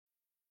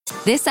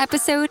This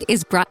episode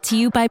is brought to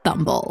you by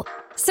Bumble.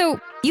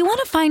 So, you want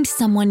to find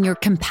someone you're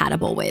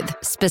compatible with,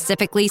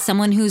 specifically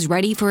someone who's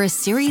ready for a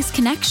serious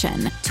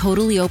connection,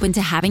 totally open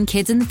to having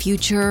kids in the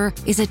future,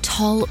 is a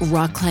tall,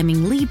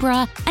 rock-climbing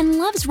Libra, and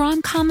loves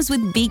rom-coms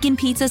with vegan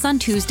pizzas on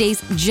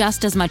Tuesdays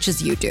just as much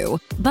as you do.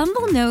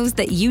 Bumble knows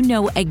that you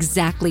know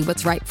exactly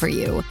what's right for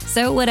you.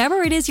 So whatever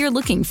it is you're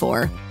looking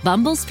for,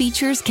 Bumble's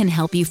features can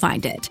help you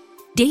find it.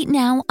 Date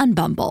now on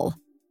Bumble.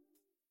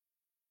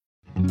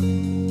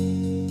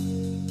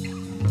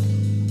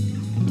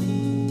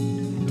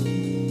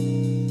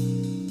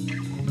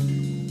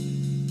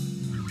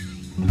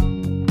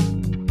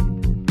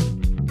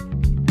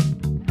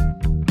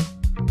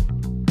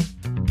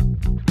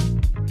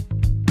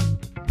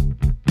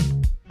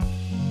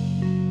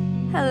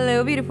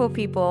 Hello, beautiful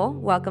people.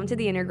 Welcome to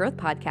the Inner Growth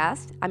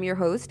Podcast. I'm your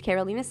host,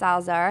 Carolina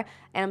Salazar,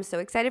 and I'm so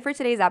excited for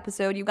today's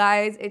episode. You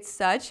guys, it's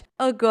such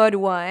a good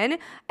one,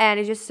 and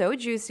it's just so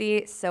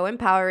juicy, so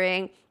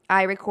empowering.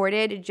 I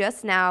recorded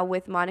just now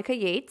with Monica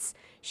Yates.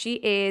 She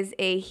is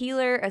a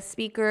healer, a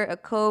speaker, a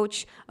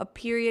coach, a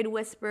period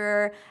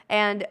whisperer,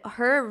 and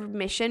her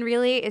mission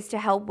really is to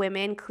help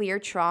women clear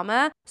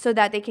trauma so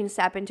that they can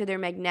step into their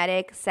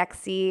magnetic,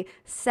 sexy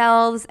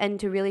selves and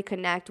to really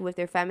connect with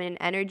their feminine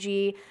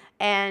energy.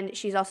 And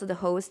she's also the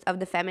host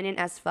of the Feminine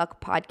as Fuck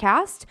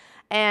podcast.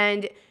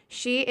 And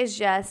she is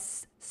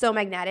just so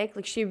magnetic.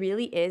 Like, she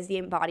really is the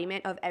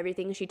embodiment of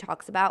everything she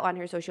talks about on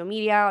her social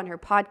media, on her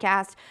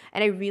podcast.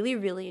 And I really,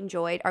 really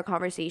enjoyed our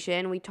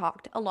conversation. We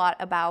talked a lot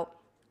about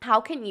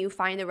how can you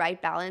find the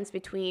right balance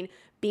between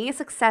being a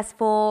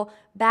successful,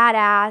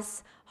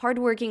 badass,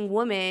 hardworking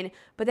woman,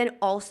 but then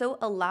also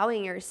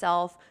allowing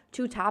yourself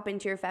to tap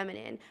into your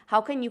feminine?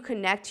 How can you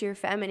connect to your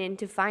feminine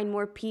to find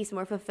more peace,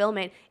 more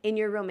fulfillment in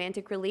your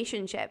romantic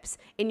relationships,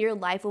 in your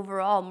life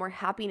overall, more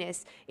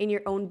happiness in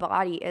your own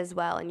body as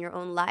well, in your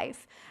own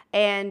life?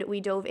 And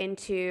we dove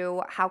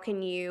into how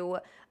can you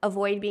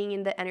avoid being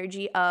in the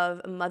energy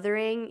of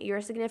mothering your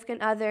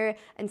significant other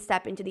and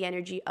step into the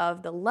energy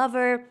of the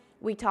lover.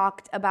 We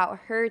talked about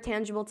her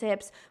tangible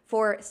tips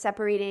for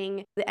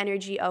separating the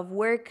energy of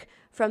work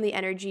from the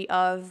energy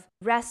of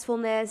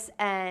restfulness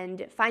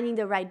and finding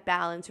the right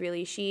balance,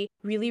 really. She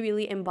really,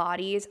 really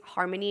embodies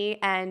harmony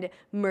and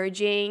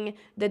merging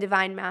the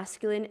divine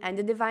masculine and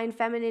the divine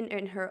feminine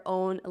in her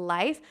own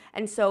life.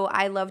 And so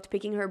I loved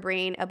picking her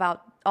brain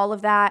about all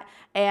of that.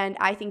 And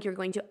I think you're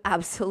going to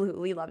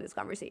absolutely love this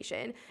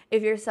conversation.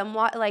 If you're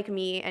somewhat like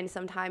me and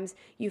sometimes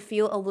you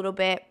feel a little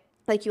bit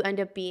like you end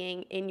up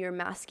being in your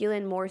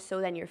masculine more so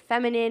than your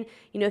feminine,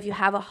 if you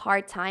have a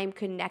hard time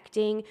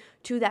connecting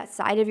to that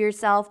side of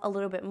yourself a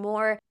little bit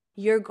more,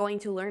 you're going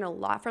to learn a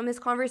lot from this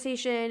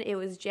conversation. It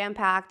was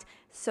jam-packed,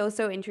 so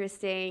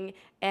interesting,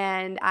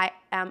 and I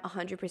am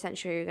 100%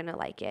 sure you're gonna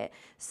like it.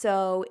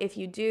 So if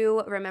you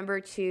do, remember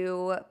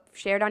to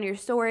share it on your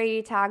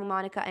story, tag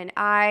Monica and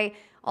I.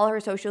 All her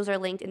socials are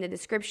linked in the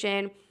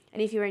description.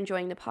 And if you're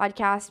enjoying the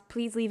podcast,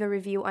 please leave a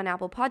review on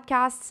Apple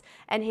Podcasts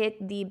and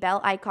hit the bell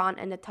icon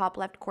in the top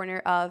left corner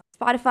of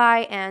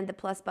Spotify and the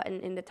plus button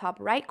in the top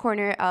right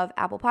corner of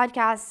Apple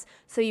Podcasts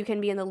so you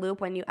can be in the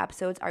loop when new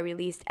episodes are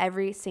released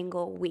every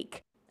single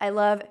week. I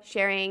love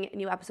sharing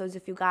new episodes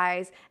with you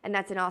guys, and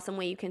that's an awesome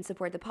way you can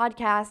support the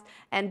podcast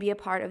and be a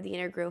part of the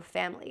Inner Growth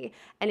family.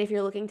 And if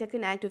you're looking to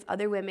connect with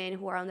other women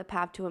who are on the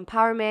path to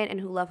empowerment and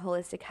who love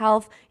holistic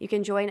health, you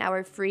can join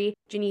our free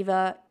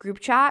Geneva group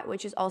chat,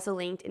 which is also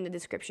linked in the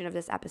description of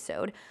this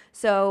episode.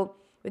 So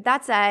with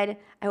that said,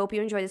 I hope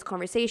you enjoy this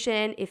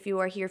conversation. If you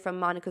are here from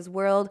Monica's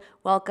world,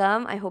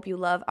 welcome. I hope you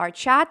love our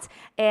chat,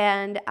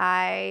 and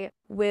I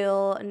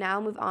will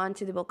now move on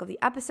to the bulk of the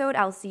episode.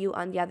 I'll see you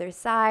on the other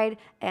side,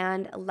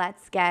 and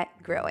let's get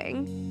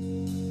growing.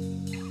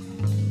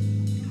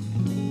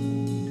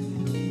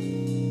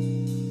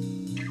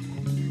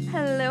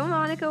 Hello,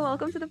 Monica.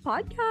 Welcome to the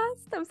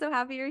podcast. I'm so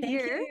happy you're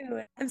here. Thank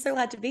you. I'm so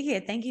glad to be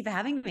here. Thank you for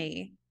having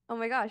me. Oh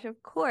my gosh,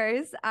 of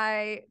course.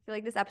 I feel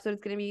like this episode is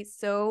going to be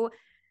so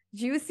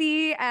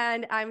juicy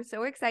and I'm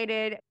so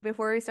excited.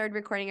 Before we started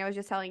recording, I was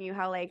just telling you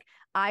how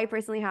I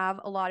personally have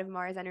a lot of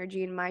Mars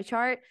energy in my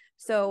chart.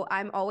 So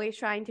I'm always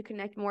trying to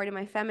connect more to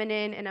my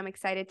feminine, and I'm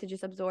excited to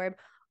just absorb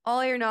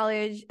all your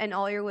knowledge and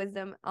all your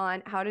wisdom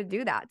on how to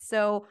do that.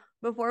 So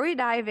before we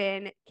dive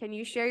in, can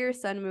you share your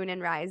sun, moon,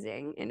 and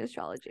rising in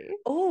astrology?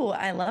 Oh,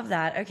 I love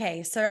that.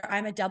 Okay. So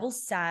I'm a double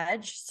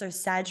Sag. So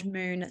Sag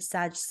moon,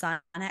 Sag sun.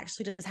 I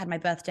actually just had my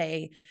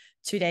birthday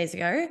 2 days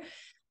ago.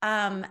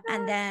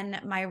 And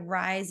then my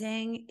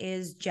rising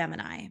is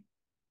Gemini.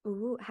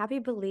 Ooh, happy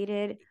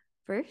belated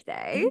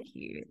birthday. Thank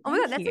you. Oh my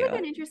God, that's like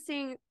an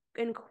interesting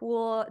and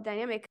cool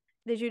dynamic.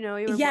 Did you know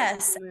you were born on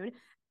the moon?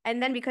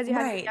 And then because you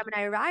have your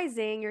Gemini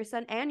rising, your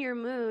sun and your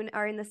moon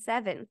are in the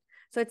 7th.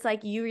 So it's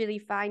like you really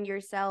find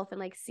yourself and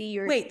like see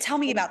your. Wait, tell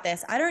me about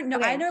this. I don't know.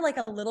 I Okay. know like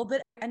a little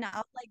bit, and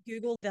I'll like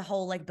Google the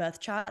whole like birth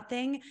chart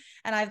thing,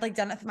 and I've like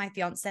done it for my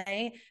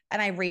fiance,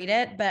 and I read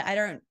it, but I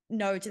don't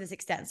know to this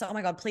extent. So, oh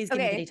my God, please give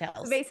me the Okay. So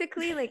details.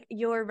 basically, like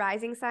your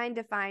rising sign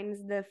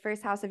defines the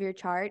first house of your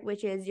chart,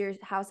 which is your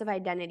house of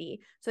identity.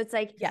 So it's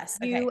like Yes.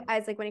 you, Okay.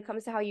 as like when it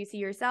comes to how you see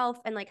yourself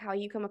and like how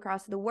you come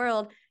across the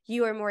world,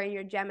 you are more in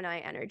your Gemini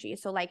energy.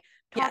 So like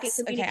talking, Yes.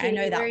 Okay. I know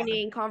communicating, that one.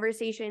 learning,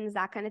 conversations,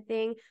 that kind of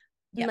thing,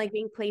 and Yep. like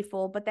being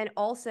playful. But then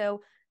also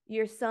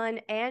your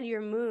sun and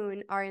your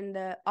moon are in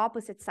the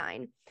opposite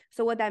sign.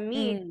 So what that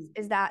means Mm.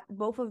 is that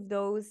both of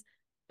those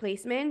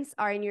placements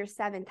are in your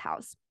seventh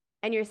house.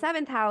 And your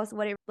seventh house,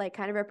 what it like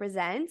kind of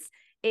represents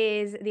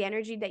is the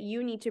energy that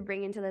you need to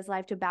bring into this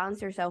life to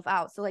balance yourself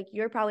out. So like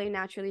you're probably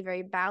naturally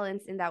very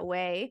balanced in that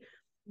way.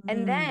 And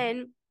Mm.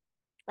 then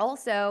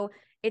also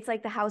it's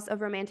like the house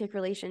of romantic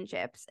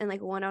relationships and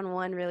like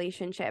one-on-one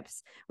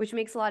relationships, which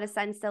makes a lot of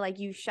sense that like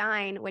you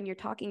shine when you're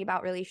talking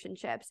about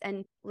relationships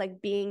and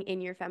like being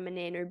in your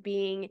feminine or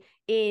being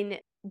in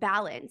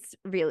balance,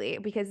 really,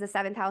 because the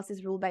seventh house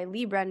is ruled by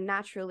Libra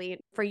naturally.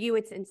 For you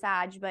it's in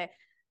Sag, but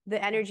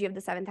the energy of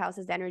the seventh house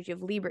is the energy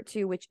of Libra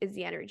too, which is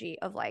the energy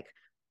of like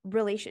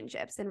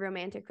relationships and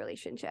romantic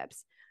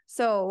relationships.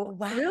 So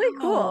really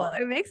cool. Wow.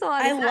 It makes a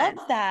lot I of love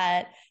sense.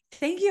 that.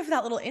 Thank you for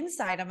that little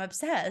insight. I'm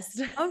obsessed.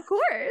 Of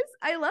course.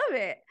 I love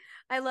it.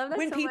 I love that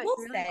When so much. people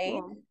Really say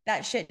cool.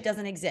 that shit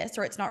doesn't exist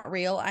or it's not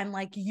real, I'm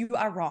like, you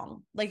are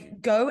wrong.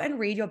 Like, go and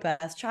read your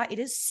birth chart. It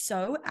is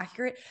so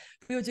accurate.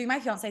 We were doing my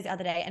fiance's the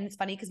other day, and it's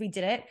funny because we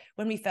did it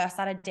when we first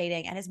started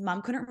dating, and his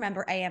mum couldn't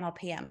remember AM or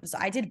PM. So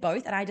I did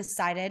both, and I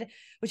decided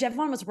whichever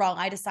one was wrong,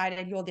 I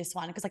decided you're this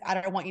one because like I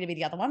don't want you to be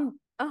the other one.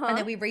 And Uh-huh.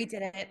 then we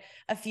redid it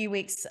a few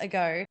weeks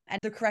ago. And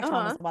the correct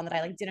one was Uh-huh. the one that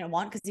I like didn't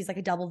want because he's like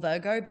a double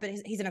Virgo, but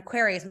he's an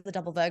Aquarius with a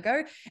double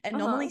Virgo. And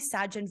normally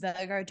Uh-huh. Sag and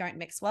Virgo don't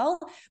mix well,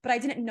 but I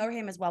didn't know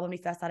him as well when we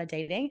first started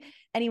dating.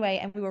 Anyway,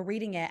 and we were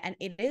reading it, and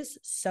it is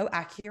so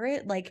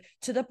accurate, like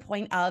to the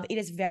point of it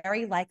is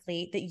very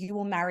likely that you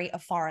will marry a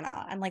foreigner.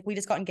 And like we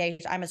just got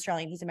engaged. I'm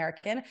Australian, he's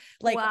American.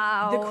 Like the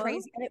Wow.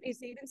 crazy, and it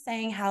is even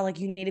saying how like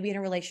you need to be in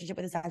a relationship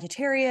with a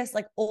Sagittarius,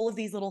 like all of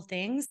these little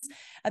things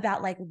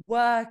about like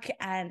work,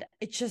 and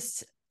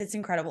it's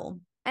incredible.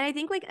 And I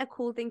think like a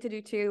cool thing to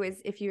do too is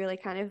if you're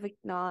like kind of like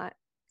not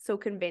so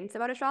convinced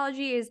about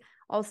astrology is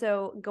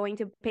also going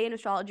to pay an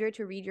astrologer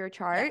to read your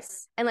chart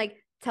Yes. and like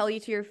tell you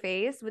to your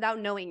face without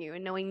knowing you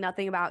and knowing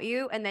nothing about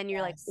you. And then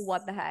you're like,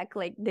 what Yes. the heck?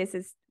 Like this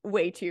is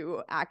way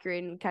too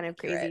accurate and kind of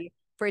Accurate. crazy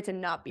for it to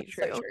not be That's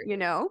so true, true. you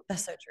know?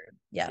 That's so true.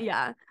 Yeah.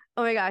 Yeah.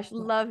 Oh my gosh,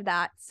 love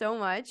that so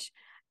much.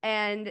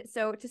 And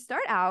so to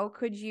start out,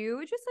 could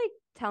you just like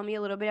tell me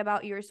a little bit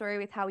about your story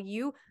with how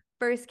you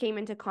first came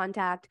into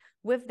contact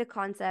with the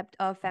concept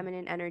of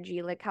feminine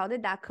energy? Like how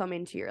did that come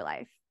into your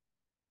life?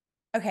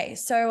 Okay,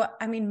 so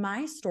I mean,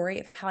 my story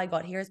of how I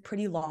got here is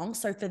pretty long.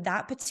 So, for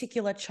that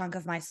particular chunk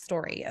of my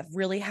story, of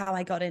really how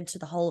I got into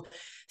the whole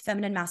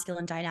feminine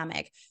masculine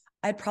dynamic,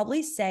 I'd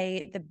probably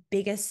say the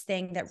biggest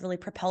thing that really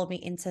propelled me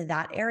into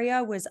that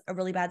area was a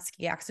really bad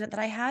ski accident that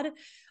I had.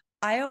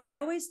 I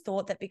always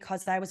thought that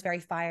because I was very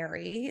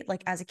fiery,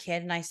 like as a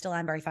kid, and I still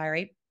am very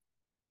fiery,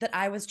 that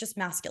I was just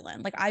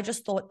masculine. Like I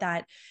just thought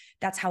that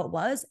that's how it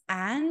was.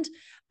 And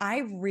I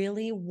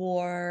really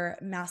wore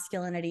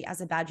masculinity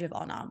as a badge of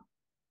honor.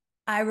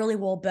 I really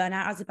wore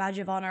burnout as a badge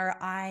of honor.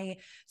 I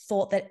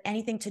thought that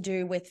anything to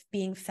do with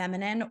being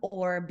feminine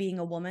or being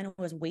a woman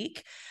was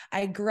weak.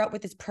 I grew up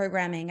with this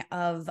programming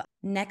of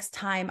next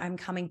time I'm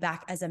coming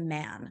back as a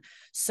man.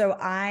 So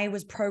I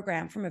was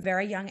programmed from a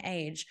very young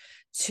age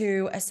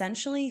to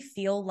essentially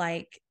feel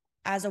like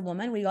as a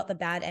woman, we got the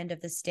bad end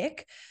of the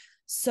stick.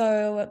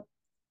 So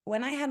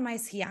when I had my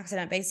ski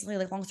accident, basically,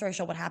 like long story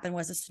short, what happened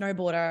was a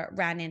snowboarder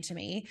ran into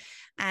me,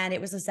 and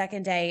it was the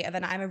second day of,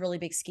 and I'm a really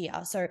big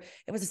skier, so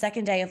it was the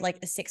second day of like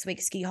a 6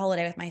 week ski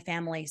holiday with my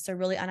family. So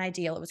really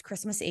unideal. It was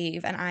Christmas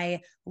Eve, and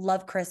I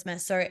love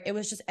Christmas, so it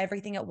was just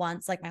everything at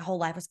once. Like my whole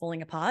life was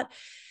falling apart.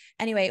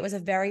 Anyway, it was a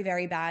very,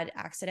 very bad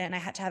accident. And I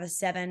had to have a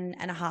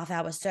 7.5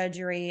 hour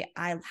surgery.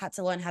 I had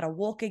to learn how to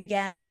walk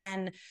again,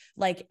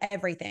 like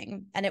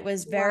everything. And it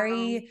was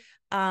Wow.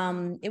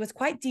 it was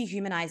quite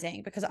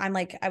dehumanizing because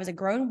I was a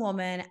grown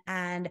woman,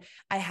 and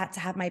I had to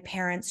have my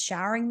parents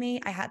showering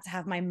me. I had to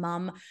have my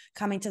mom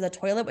coming to the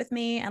toilet with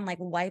me and like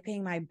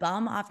wiping my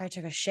bum after I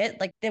took a shit.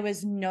 Like there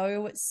was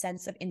no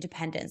sense of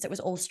independence. It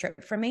was all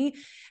stripped from me.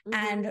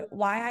 And Mm-hmm.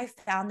 why I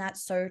found that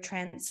so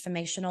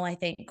transformational, I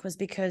think, was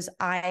because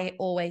I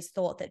always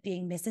thought that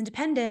being Miss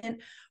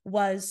Independent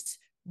was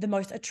the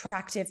most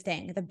attractive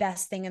thing, the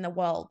best thing in the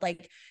world,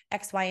 like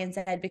X, Y, and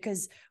Z,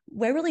 because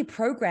we're really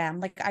programmed.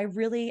 Like, I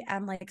really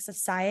am like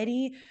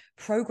society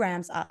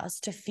programs us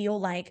to feel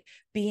like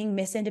being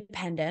Miss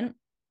Independent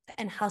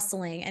and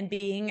hustling and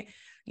being,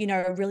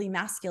 really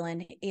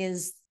masculine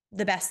is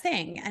the best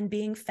thing, and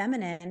being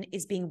feminine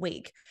is being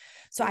weak.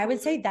 So I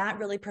would say Mm-hmm. that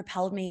really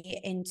propelled me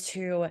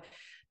into,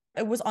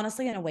 it was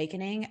honestly an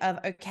awakening of,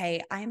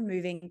 okay, I'm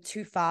moving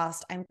too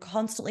fast. I'm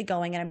constantly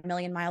going at a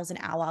million miles an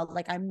hour.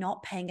 Like I'm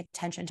not paying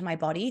attention to my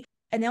body.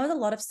 And there was a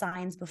lot of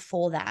signs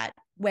before that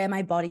where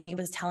my body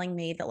was telling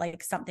me that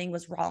like something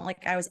was wrong.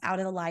 Like I was out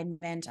of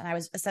alignment and I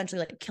was essentially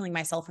like killing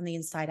myself from the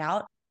inside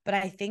out. But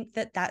I think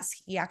that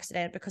that's the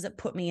accident because it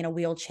put me in a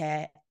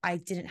wheelchair. I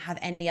didn't have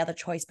any other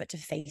choice but to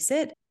face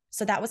it.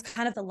 So that was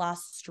kind of the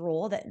last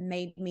straw that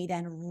made me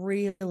then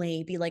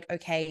really be like,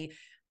 okay,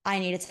 I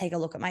need to take a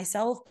look at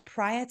myself.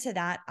 Prior to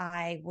that,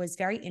 I was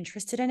very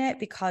interested in it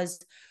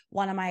because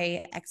one of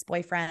my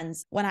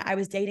ex-boyfriends, when I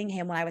was dating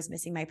him when I was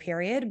missing my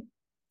period,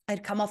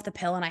 I'd come off the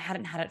pill and I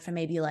hadn't had it for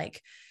maybe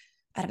like,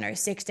 I don't know,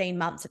 16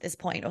 months at this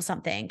point or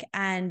something.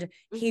 And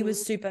he Mm-hmm.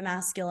 was super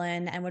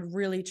masculine and would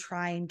really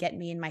try and get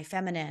me in my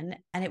feminine.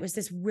 And it was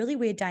this really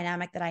weird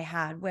dynamic that I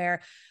had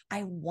where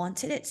I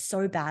wanted it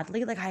so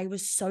badly. Like I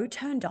was so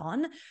turned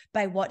on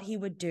by what he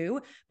would do,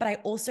 but I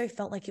also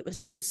felt like it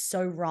was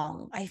so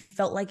wrong. I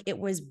felt like it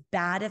was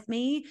bad of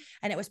me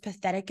and it was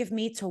pathetic of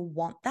me to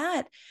want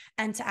that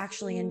and to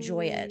actually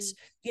enjoy it,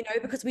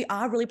 Mm. because we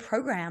are really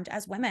programmed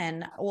as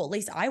women, or at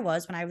least I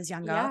was when I was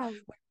younger, Yeah.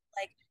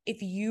 like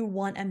if you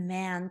want a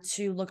man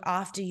to look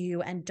after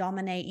you and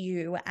dominate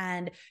you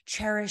and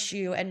cherish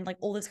you and like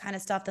all this kind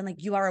of stuff, then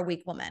like you are a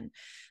weak woman.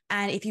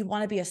 And if you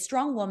want to be a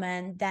strong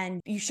woman, then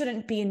you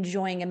shouldn't be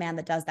enjoying a man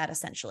that does that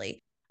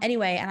essentially.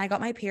 Anyway, and I got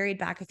my period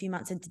back a few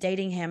months into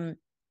dating him.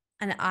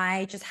 And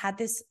I just had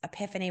this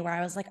epiphany where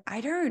I was like,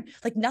 I don't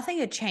like nothing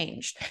had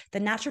changed. The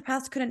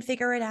naturopaths couldn't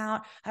figure it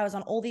out. I was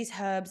on all these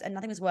herbs and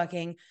nothing was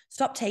working.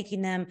 Stopped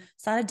taking them,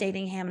 started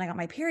dating him, and I got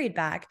my period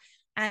back.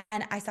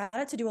 And I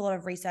started to do a lot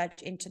of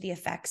research into the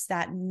effects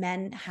that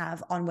men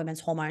have on women's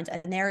hormones.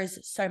 And there is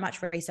so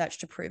much research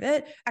to prove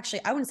it.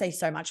 Actually, I wouldn't say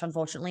so much,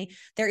 unfortunately.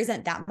 There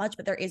isn't that much,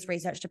 but there is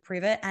research to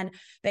prove it. And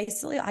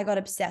basically, I got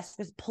obsessed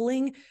with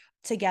pulling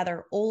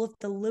together all of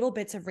the little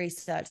bits of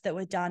research that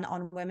were done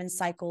on women's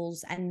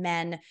cycles and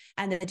men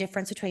and the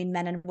difference between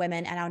men and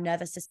women and our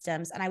nervous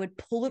systems. And I would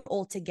pull it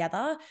all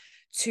together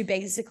to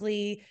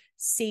basically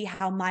see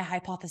how my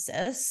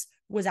hypothesis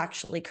was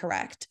actually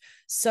correct.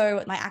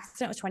 So my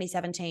accident was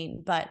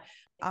 2017, but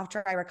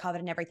after I recovered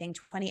and everything,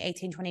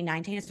 2018,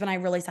 2019 is when I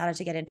really started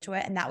to get into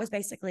it. And that was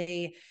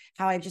basically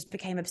how I just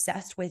became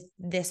obsessed with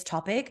this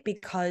topic,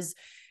 because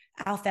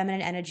our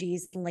feminine energy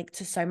is linked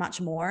to so much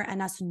more, and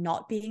us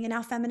not being in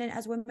our feminine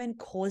as women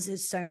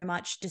causes so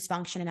much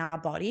dysfunction in our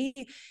body,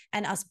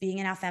 and us being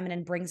in our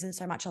feminine brings in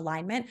so much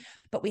alignment.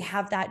 But we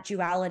have that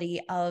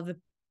duality of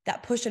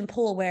that push and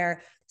pull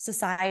where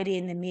society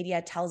and the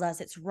media tells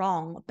us it's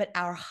wrong, but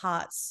our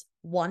hearts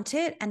want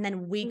it. And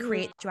then we Mm-hmm.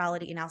 create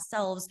duality in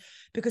ourselves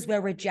because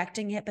we're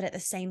rejecting it, but at the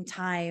same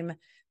time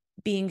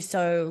being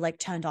so like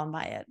turned on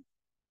by it.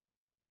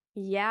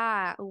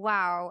 Yeah,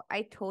 wow.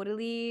 I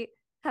totally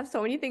have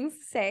so many things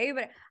to say,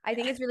 but I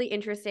think it's really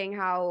interesting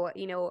how,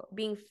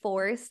 being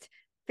forced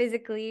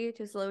physically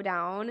to slow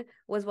down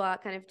was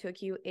what kind of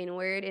took you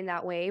inward in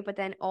that way. But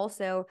then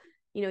also,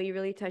 you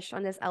really touched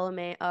on this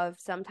element of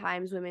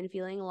sometimes women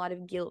feeling a lot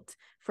of guilt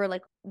for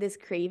like this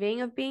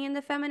craving of being in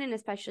the feminine,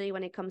 especially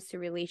when it comes to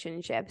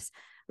relationships,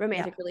 Yeah.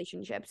 romantic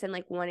relationships, and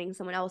like wanting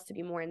someone else to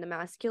be more in the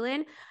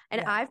masculine.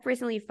 And Yeah. I've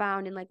personally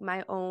found in like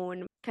my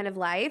own kind of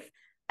life,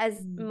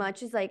 as Mm.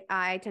 much as like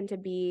I tend to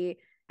be,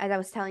 as I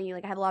was telling you,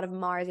 like I have a lot of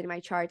Mars in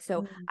my chart.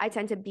 So Mm. I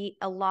tend to be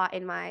a lot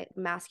in my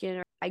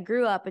masculine. I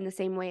grew up in the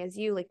same way as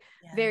you, like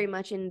Yeah. very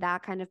much in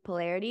that kind of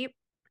polarity.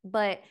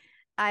 But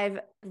I've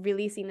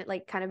really seen it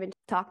like kind of been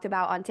talked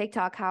about on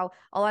TikTok how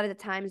a lot of the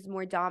times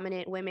more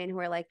dominant women who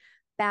are like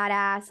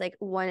badass, like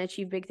want to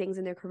achieve big things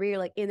in their career,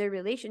 like in their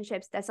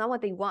relationships, that's not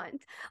what they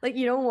want. Like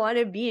you don't want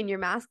to be in your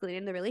masculine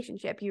in the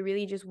relationship. You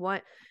really just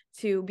want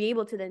to be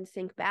able to then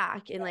sink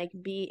back and like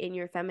be in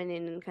your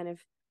feminine and kind of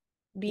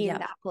be in Yep.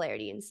 that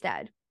polarity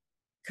instead.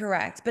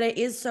 Correct. But it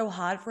is so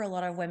hard for a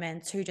lot of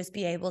women to just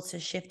be able to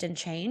shift and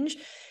change,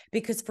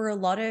 because for a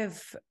lot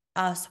of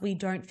us, we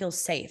don't feel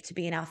safe to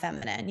be in our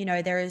feminine.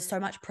 There is so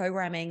much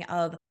programming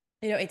of,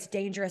 it's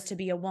dangerous to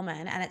be a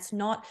woman, and it's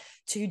not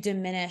to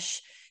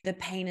diminish the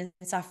pain and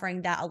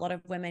suffering that a lot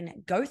of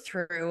women go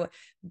through.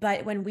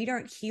 But when we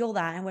don't heal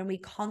that, and when we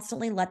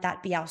constantly let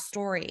that be our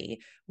story,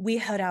 we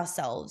hurt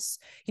ourselves.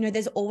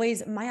 There's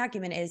always, my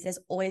argument is there's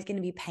always going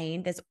to be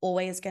pain. There's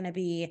always going to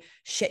be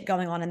shit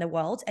going on in the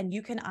world. And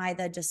you can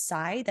either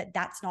decide that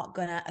that's not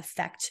going to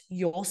affect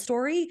your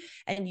story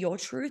and your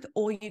truth,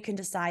 or you can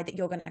decide that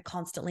you're going to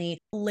constantly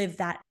live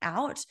that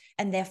out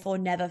and therefore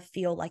never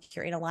feel like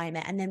you're in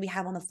alignment. And then we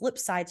have on the flip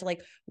side, so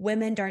like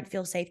women don't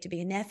feel safe to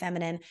be in their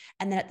feminine.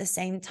 And then at the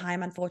same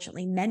time,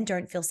 unfortunately, men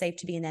don't feel safe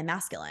to be in their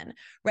masculine,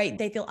 right?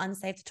 They feel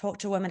unsafe to talk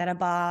to women at a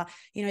bar.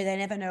 They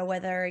never know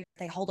whether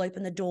they hold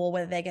open the door,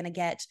 whether they're going to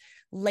get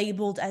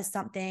labeled as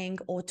something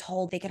or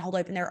told they can hold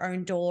open their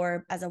own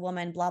door as a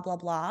woman, blah, blah,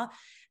 blah.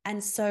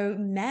 And so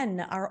men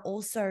are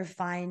also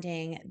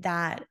finding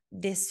that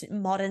this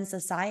modern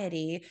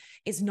society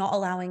is not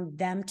allowing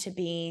them to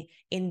be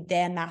in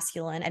their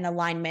masculine and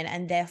alignment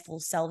and their full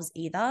selves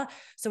either.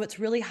 So it's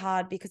really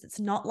hard because it's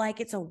not like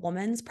it's a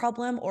woman's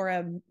problem or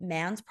a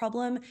man's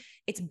problem.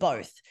 It's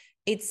both.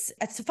 It's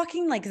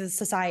fucking like the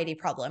society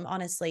problem,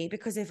 honestly,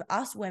 because if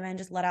us women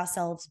just let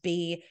ourselves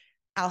be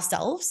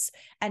ourselves.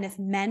 And if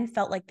men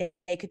felt like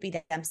they could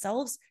be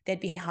themselves, there'd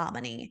be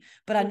harmony.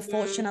 But Mhm.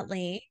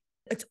 unfortunately,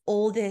 it's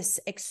all this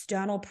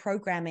external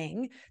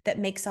programming that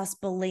makes us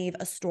believe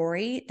a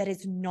story that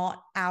is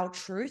not our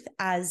truth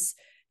as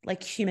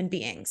like human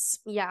beings.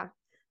 Yeah,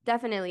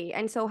 definitely.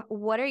 And so,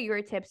 what are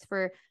your tips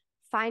for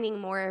finding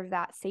more of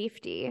that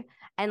safety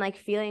and like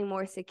feeling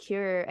more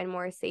secure and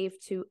more safe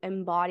to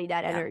embody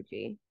that Yeah.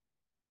 energy?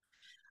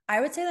 I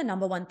would say the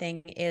number one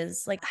thing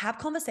is like have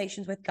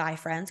conversations with guy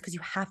friends because you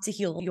have to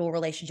heal your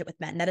relationship with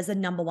men. That is the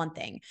number one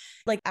thing.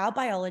 Like our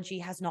biology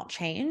has not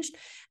changed.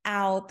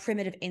 Our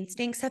primitive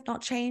instincts have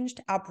not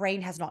changed. Our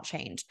brain has not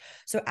changed.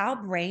 So our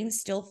brain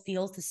still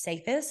feels the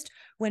safest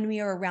when we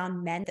are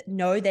around men that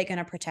know they're going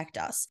to protect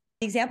us.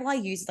 The example I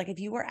use is like if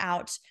you were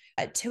out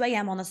at 2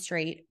 a.m. on the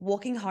street,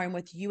 walking home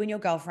with you and your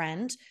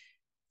girlfriend,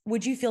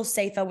 would you feel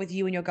safer with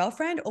you and your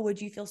girlfriend, or would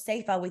you feel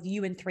safer with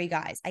you and three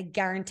guys? I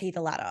guarantee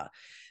the latter,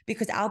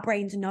 because our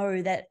brains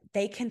know that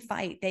they can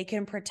fight, they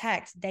can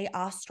protect, they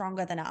are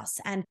stronger than us.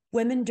 And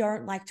women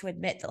don't like to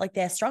admit that like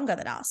they're stronger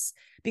than us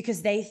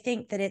because they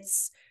think that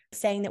it's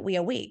saying that we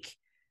are weak.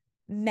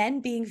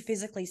 Men being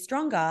physically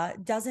stronger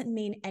doesn't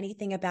mean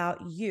anything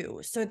about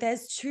you. So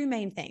there's two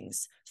main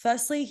things.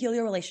 Firstly, heal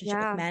your relationship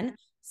with Yeah. men.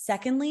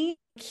 Secondly,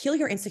 heal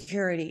your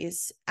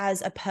insecurities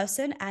as a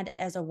person and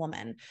as a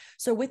woman.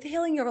 So with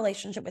healing your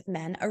relationship with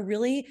men, a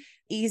really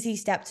easy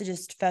step to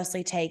just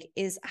firstly take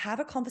is have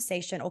a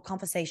conversation or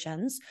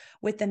conversations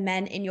with the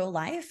men in your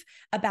life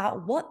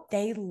about what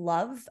they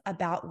love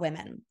about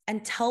women,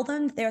 and tell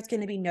them there's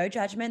going to be no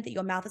judgment, that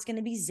your mouth is going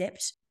to be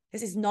zipped.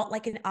 This is not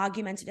like an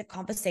argumentative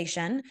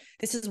conversation.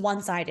 This is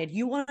one-sided.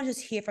 You want to just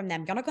hear from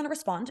them. You're not going to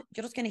respond.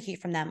 You're just going to hear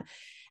from them.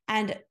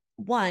 And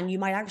one, you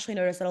might actually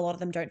notice that a lot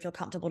of them don't feel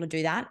comfortable to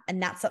do that.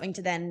 And that's something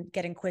to then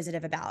get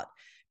inquisitive about,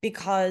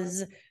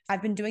 because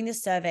I've been doing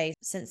this survey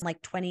since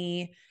like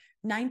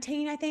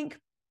 2019, I think.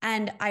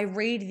 And I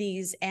read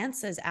these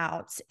answers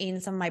out in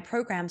some of my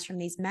programs from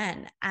these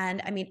men.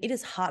 And I mean, it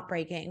is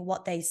heartbreaking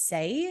what they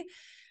say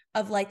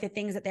of like the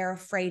things that they're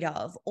afraid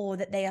of, or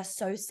that they are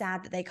so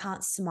sad that they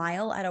can't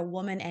smile at a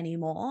woman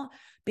anymore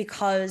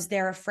because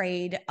they're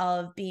afraid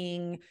of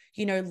being,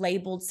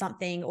 labeled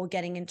something or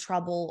getting in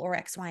trouble or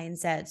X, Y, and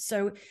Z.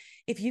 So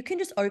if you can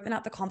just open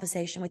up the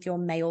conversation with your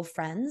male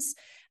friends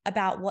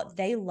about what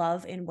they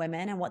love in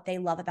women and what they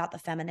love about the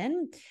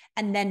feminine,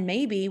 and then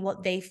maybe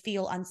what they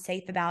feel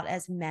unsafe about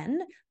as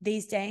men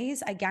these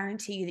days, I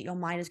guarantee you that your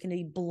mind is going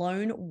to be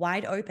blown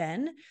wide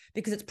open,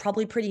 because it's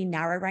probably pretty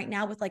narrow right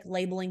now with like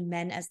labeling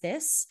men as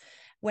this,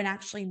 when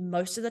actually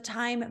most of the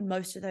time,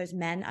 most of those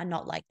men are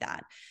not like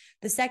that.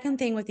 The second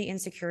thing with the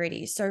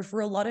insecurity. So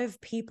for a lot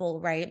of people,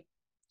 right,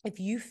 if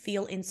you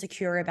feel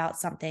insecure about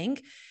something,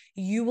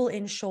 you will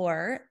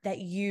ensure that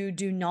you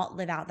do not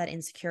live out that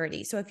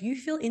insecurity. So if you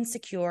feel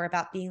insecure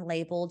about being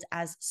labeled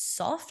as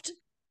soft,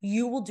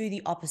 you will do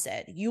the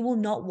opposite. You will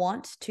not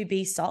want to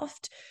be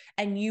soft,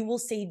 and you will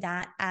see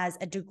that as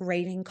a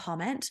degrading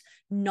comment,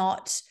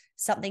 not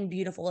something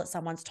beautiful that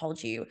someone's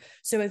told you.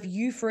 So if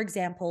you, for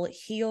example,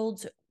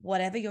 healed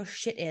whatever your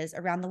shit is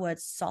around the word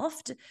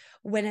soft,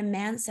 when a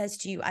man says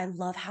to you, I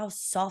love how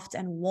soft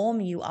and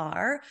warm you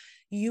are,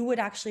 you would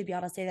actually be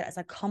able to say that as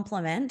a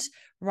compliment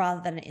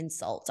rather than an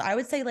insult. So I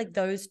would say like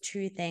those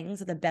two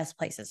things are the best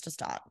places to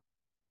start.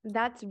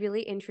 That's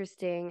really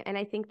interesting. And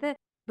I think that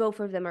both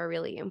of them are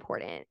really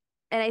important.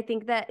 And I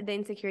think that the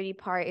insecurity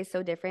part is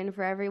so different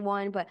for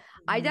everyone, but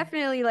I Mhm.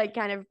 definitely like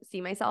kind of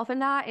see myself in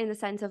that, in the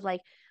sense of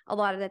like a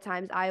lot of the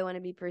times I want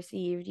to be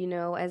perceived,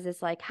 as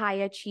this like high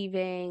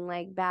achieving,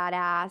 like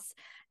badass.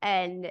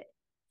 And,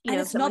 And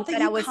if it's someone not that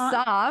said I you was can't,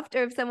 soft,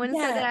 or if someone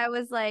said that yeah, I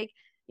was like,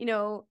 you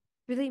know,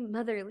 really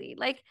motherly,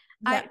 like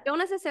I yeah. don't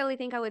necessarily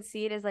think I would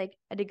see it as like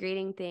a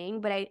degrading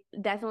thing, but I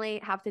definitely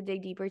have to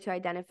dig deeper to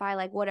identify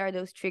like what are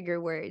those trigger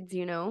words.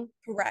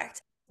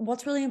 Correct.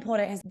 What's really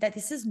important is that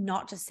this is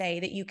not to say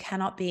that you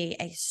cannot be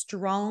a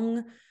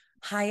strong,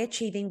 high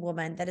achieving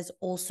woman that is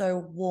also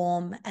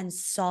warm and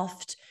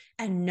soft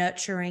and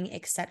nurturing,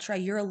 etc.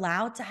 You're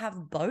allowed to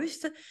have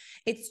both.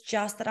 It's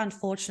just that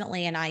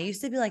unfortunately, and I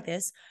used to be like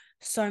this,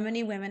 so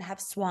many women have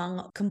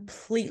swung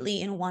completely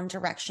in one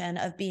direction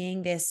of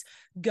being this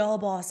girl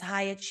boss,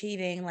 high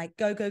achieving, like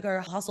go, go, go,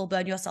 hustle,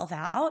 burn yourself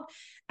out.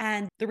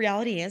 And the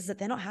reality is that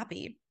they're not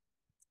happy.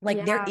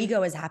 Like their Yeah.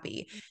 ego is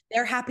happy.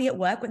 They're happy at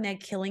work when they're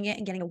killing it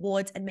and getting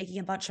awards and making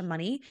a bunch of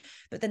money.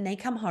 But then they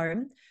come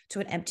home to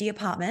an empty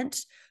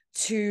apartment,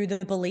 to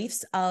the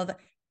beliefs of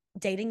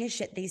dating is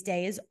shit these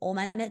days, all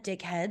men are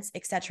dickheads,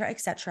 etc.,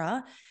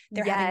 etc.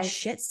 They're having Yes.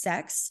 shit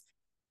sex,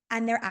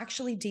 and they're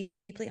actually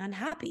deeply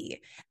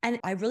unhappy. And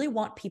I really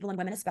want people, and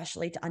women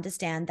especially, to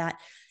understand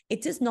that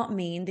it does not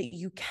mean that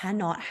you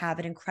cannot have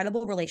an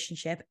incredible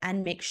relationship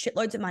and make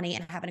shitloads of money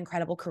and have an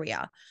incredible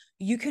career.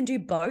 You can do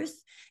both.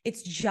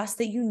 It's just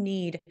that you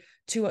need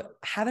to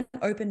have an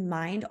open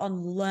mind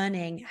on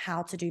learning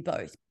how to do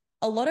both.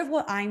 A lot of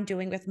what I'm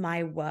doing with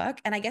my work,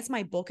 and I guess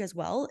my book as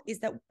well, is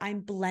that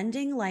I'm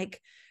blending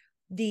like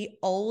the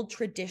old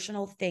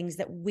traditional things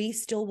that we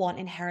still want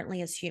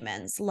inherently as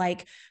humans,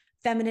 like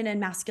feminine and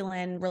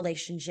masculine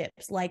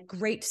relationships, like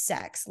great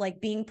sex,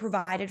 like being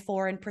provided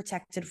for and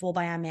protected for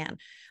by our man.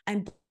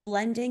 I'm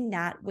blending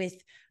that with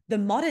the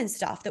modern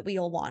stuff that we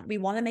all want. We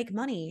want to make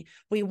money.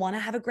 We want to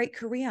have a great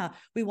career.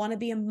 We want to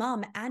be a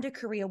mom and a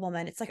career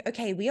woman. It's like,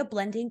 okay, we are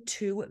blending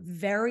two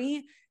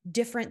very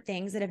different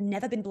things that have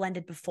never been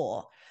blended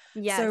before.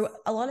 Yes. So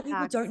a lot of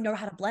people don't Facts. know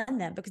how to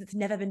blend them because it's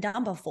never been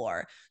done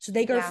before. So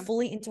they go Yeah.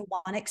 fully into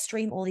one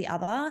extreme or the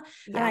other.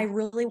 And I Yeah.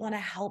 really want to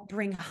help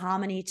bring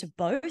harmony to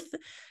both,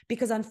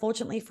 because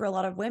unfortunately for a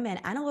lot of women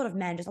and a lot of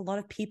men, just a lot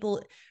of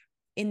people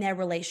in their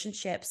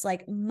relationships,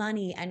 like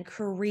money and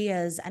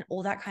careers and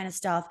all that kind of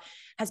stuff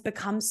has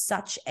become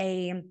such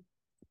a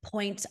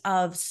point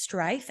of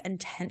strife and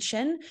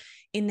tension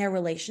in their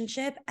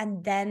relationship.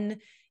 And then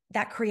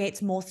that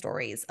creates more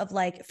stories of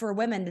like, for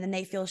women, then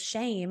they feel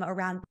shame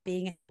around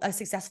being a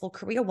successful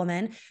career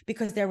woman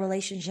because their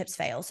relationships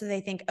fail. So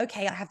they think,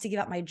 okay, I have to give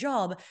up my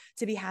job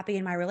to be happy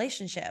in my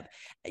relationship.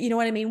 You know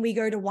what I mean? We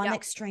go to one Yeah.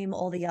 extreme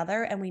or the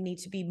other, and we need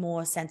to be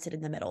more centered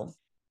in the middle.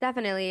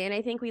 Definitely. And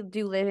I think we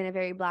do live in a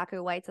very black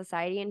or white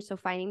society. And so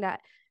finding that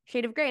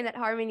shade of gray and that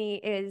harmony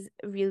is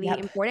really Yep.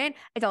 important.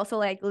 It's also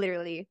like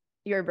literally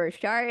your birth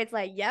chart. It's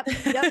like, yep,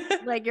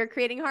 like you're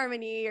creating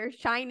harmony, you're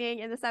shining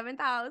in the seventh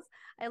house.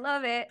 I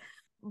love it.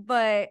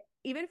 But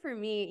even for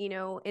me,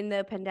 in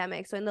the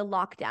pandemic, so in the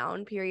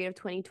lockdown period of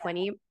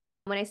 2020,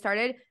 when I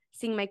started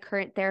seeing my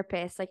current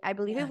therapist, like I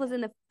believe it Yeah. was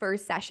in the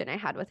first session I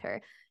had with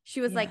her,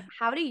 she was like, Yeah.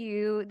 how do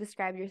you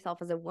describe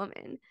yourself as a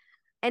woman?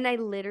 And I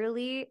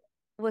literally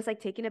was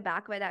like taken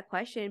aback by that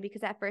question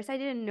because at first I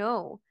didn't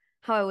know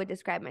how I would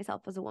describe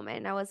myself as a woman.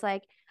 And I was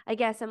like, I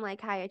guess I'm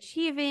like high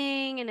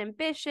achieving and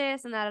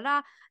ambitious and da da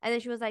da. And then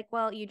she was like,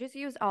 well, you just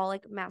use all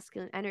like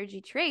masculine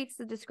energy traits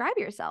to describe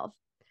yourself.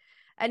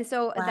 And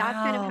so that's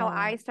kind of how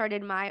I Wow.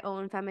 started my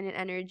own feminine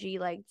energy,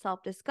 like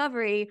self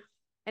discovery.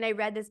 And I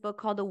read this book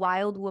called The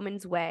Wild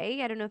Woman's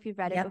Way. I don't know if you've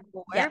read it Yep.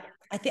 before. Yeah.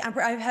 I think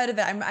I've heard of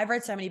it. I've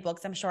read so many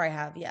books. I'm sure I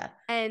have. Yeah.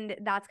 And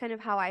that's kind of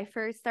how I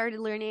first started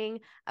learning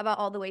about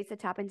all the ways to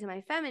tap into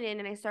my feminine.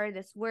 And I started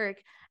this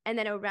work. And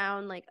then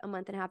around like a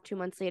month and a half, 2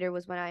 months later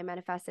was when I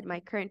manifested my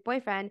current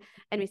boyfriend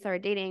and we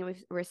started dating.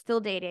 We're still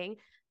dating.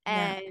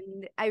 Yeah.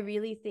 And I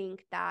really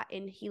think that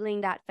in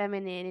healing that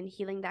feminine and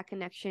healing that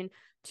connection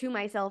to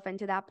myself and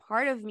to that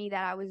part of me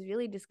that I was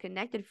really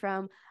disconnected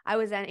from, I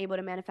was then able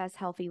to manifest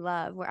healthy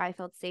love where I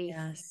felt safe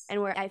Yes.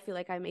 and where I feel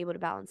like I'm able to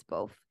balance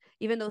both,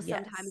 even though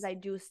sometimes Yes. I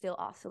do still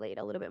oscillate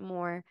a little bit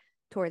more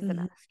towards the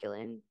Mm-hmm.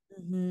 masculine.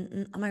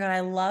 Mm-hmm. Oh my God.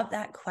 I love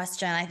that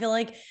question. I feel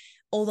like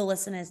all the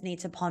listeners need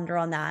to ponder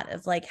on that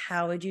of like,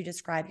 how would you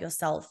describe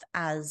yourself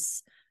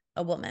as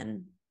a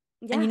woman?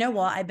 And you Yeah. know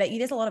what? I bet you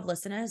there's a lot of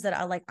listeners that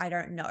are like, I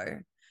don't know.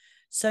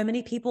 So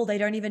many people, they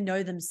don't even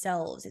know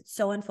themselves. It's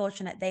so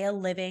unfortunate. They are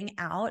living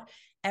out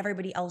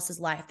everybody else's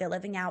life. They're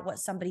living out what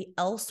somebody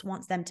else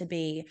wants them to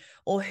be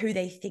or who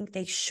they think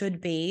they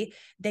should be.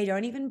 They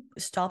don't even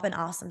stop and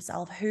ask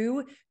themselves,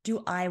 who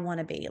do I want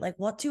to be? Like,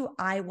 what do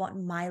I want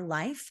my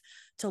life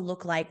to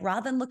look like?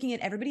 Rather than looking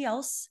at everybody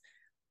else,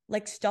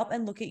 like stop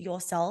and look at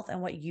yourself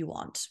and what you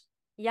want.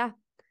 Yeah,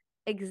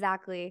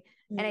 exactly.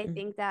 And I Mm.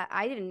 think that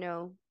I didn't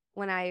know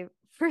when I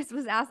first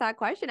was asked that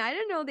question. I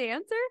didn't know the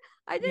answer.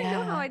 I didn't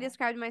know how I Yeah.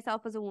 described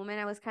myself as a woman.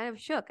 I was kind of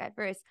shook at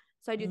first.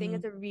 So I do think Mm.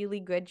 it's a really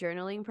good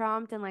journaling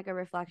prompt and like a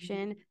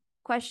reflection Mhm.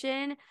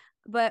 question.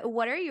 But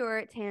what are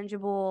your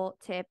tangible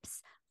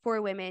tips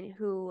for women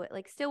who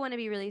like still want to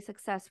be really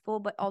successful,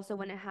 but also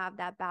want to have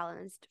that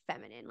balanced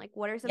feminine? Like,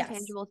 what are some Yes.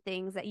 tangible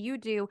things that you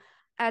do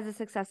as a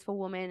successful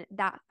woman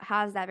that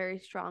has that very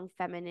strong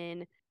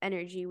feminine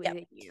energy Yep.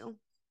 within you?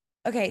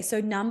 Okay, so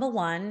number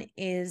one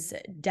is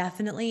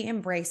definitely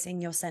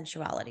embracing your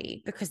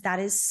sensuality, because that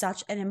is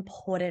such an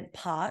important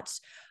part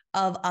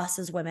of us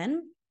as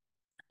women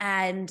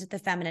and the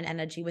feminine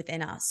energy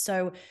within us.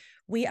 So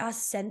we are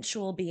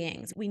sensual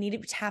beings. We need to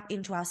tap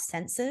into our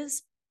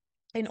senses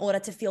in order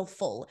to feel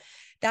full.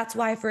 That's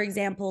why, for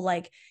example,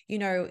 like,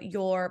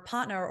 your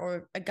partner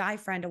or a guy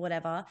friend or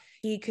whatever,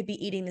 he could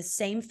be eating the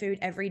same food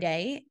every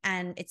day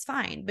and it's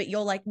fine. But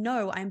you're like,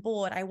 no, I'm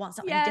bored. I want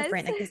something Yes.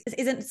 different. Like, this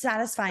isn't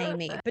satisfying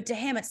me. But to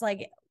him, it's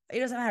like, it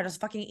doesn't matter. Just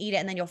fucking eat it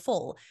and then you're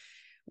full.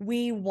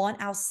 We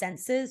want our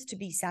senses to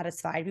be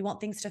satisfied. We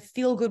want things to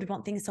feel good. We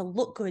want things to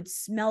look good,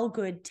 smell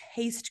good,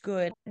 taste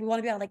good. We want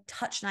to be able to like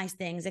touch nice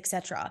things,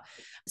 etc.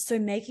 So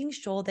making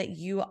sure that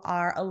you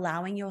are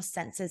allowing your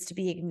senses to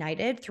be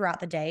ignited throughout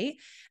the day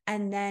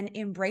and then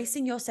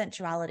embracing your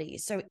sensuality.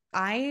 So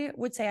I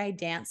would say I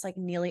dance like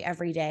nearly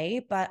every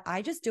day, but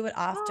I just do it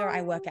after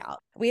I work Oh, out.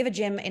 We have a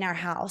gym in our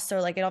house. So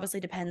like it obviously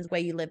depends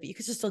where you live, but you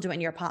could just still do it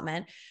in your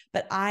apartment.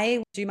 But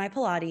I do my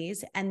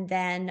Pilates and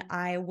then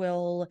I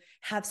will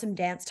have some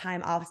dance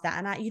time after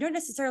that. And you don't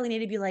necessarily need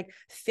to be like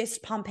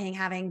fist pumping,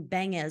 having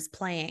bangers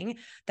playing.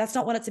 That's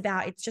not what it's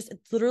about. It's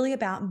literally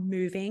about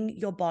moving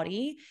your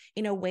body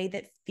in a way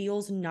that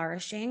feels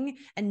nourishing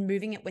and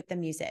moving it with the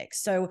music.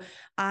 So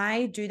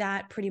I do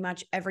that pretty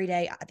much every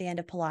day at the end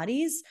of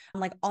Pilates.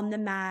 I'm like on the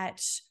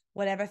mat,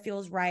 whatever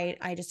feels right.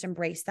 I just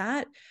embrace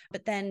that.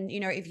 But then,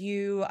 if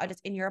you are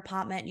just in your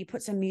apartment, you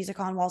put some music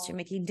on whilst you're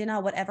making dinner,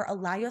 whatever,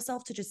 allow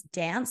yourself to just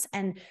dance,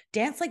 and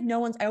dance like no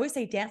one's, I always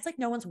say dance like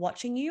no one's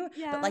watching you, but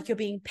Yeah. like you're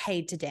being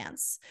paid to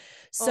dance.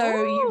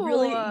 So you Oh,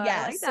 really, I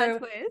yeah. like that So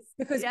twist.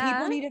 because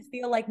people Yeah. need to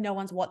feel like no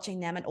one's watching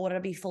them in order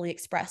to be fully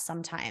expressed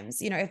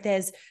sometimes. If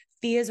there's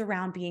fears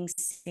around being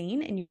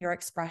seen in your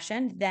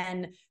expression,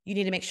 then you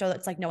need to make sure that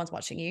it's like no one's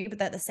watching you,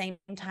 but at the same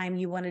time,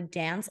 you want to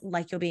dance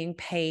like you're being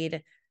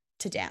paid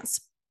to dance.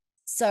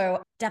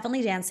 So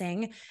definitely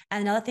dancing.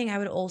 And another thing I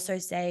would also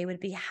say would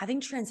be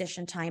having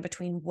transition time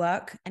between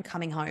work and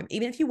coming home.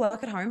 Even if you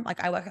work at home,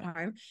 like I work at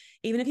home,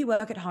 even if you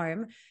work at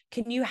home,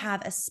 can you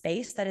have a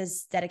space that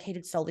is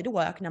dedicated solely to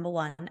work, number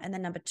one? And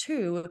then number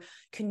two,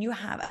 can you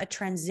have a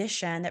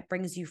transition that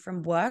brings you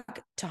from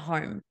work to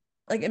home?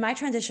 Like my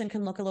transition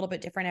can look a little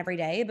bit different every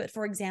day, but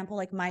for example,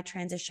 like my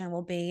transition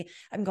will be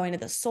I'm going to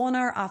the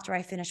sauna after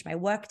I finish my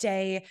work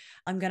day.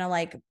 I'm going to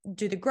like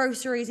do the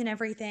groceries and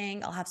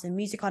everything. I'll have some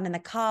music on in the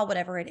car,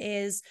 whatever it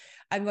is.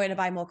 I'm going to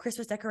buy more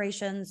Christmas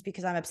decorations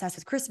because I'm obsessed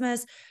with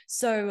Christmas.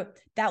 So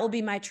that will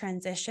be my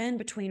transition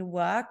between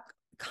work,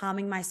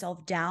 calming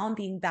myself down,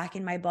 being back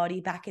in my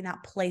body, back in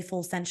that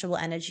playful, sensual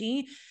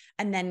energy,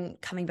 and then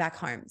coming back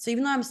home. So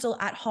even though I'm still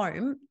at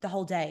home the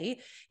whole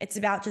day, it's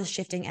about just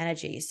shifting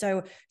energy.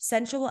 So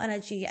sensual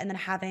energy and then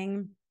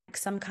having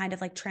some kind of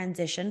like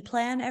transition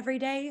plan every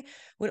day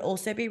would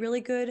also be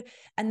really good.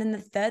 And then the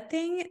third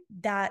thing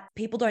that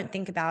people don't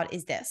think about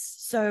is this.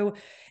 So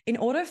in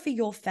order for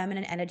your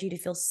feminine energy to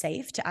feel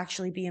safe to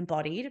actually be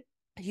embodied,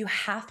 you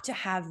have to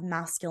have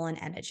masculine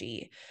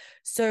energy.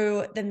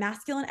 So the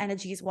masculine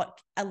energy is what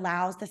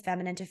allows the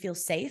feminine to feel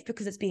safe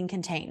because it's being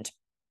contained.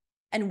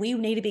 And we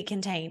need to be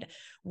contained.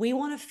 We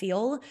want to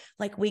feel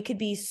like we could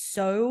be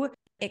so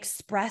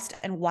expressed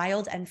and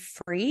wild and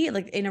free,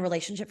 like in a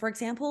relationship, for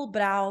example,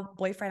 but our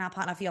boyfriend, our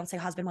partner, fiance,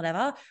 husband,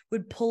 whatever,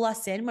 would pull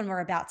us in when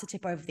we're about to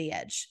tip over the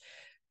edge.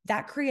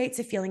 That creates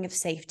a feeling of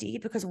safety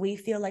because we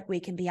feel like we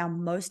can be our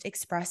most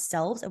expressed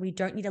selves and we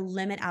don't need to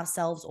limit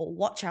ourselves or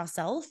watch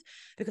ourselves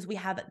because we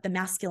have the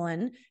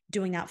masculine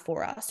doing that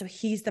for us. So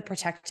he's the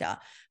protector.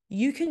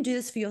 You can do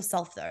this for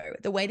yourself though.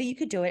 The way that you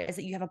could do it is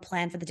that you have a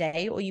plan for the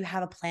day, or you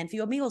have a plan for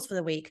your meals for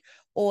the week,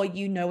 or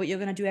you know what you're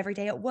going to do every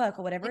day at work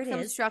or whatever Like it some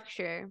is.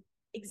 structure.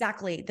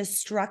 Exactly. The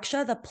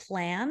structure, the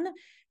plan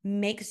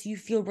makes you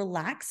feel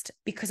relaxed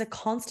because a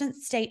constant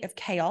state of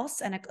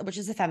chaos, which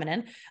is the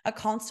feminine, a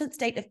constant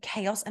state of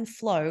chaos and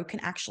flow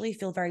can actually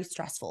feel very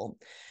stressful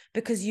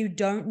because you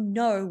don't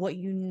know what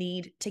you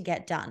need to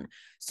get done.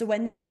 So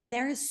when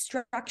there is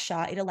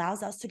structure, it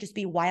allows us to just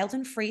be wild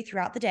and free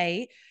throughout the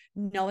day,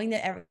 knowing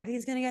that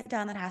everything's going to get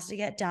done that has to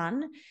get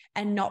done,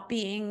 and not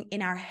being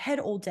in our head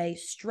all day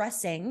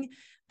stressing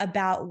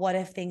about what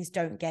if things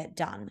don't get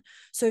done.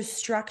 So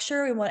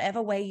structure in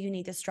whatever way you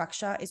need the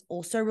structure is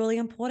also really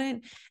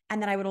important.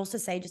 And then I would also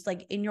say, just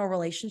like in your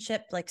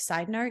relationship, like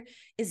side note,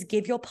 is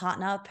give your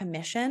partner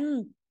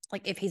permission.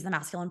 Like if he's the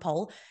masculine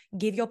pole,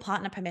 give your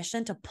partner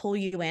permission to pull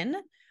you in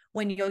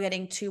when you're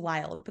getting too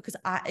wild, because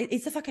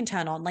it's a fucking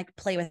turn on. Like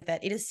play with it.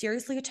 It is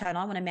seriously a turn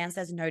on when a man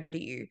says no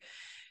to you,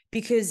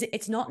 because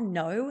it's not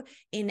no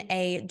in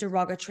a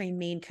derogatory,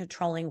 mean,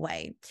 controlling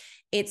way.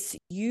 It's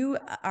you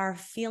are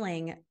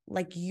feeling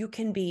like you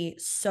can be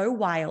so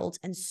wild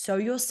and so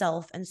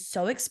yourself and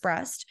so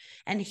expressed.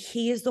 And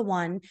he is the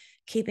one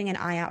keeping an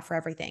eye out for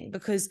everything,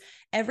 because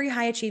every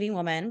high achieving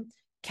woman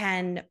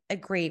can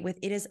agree with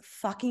it is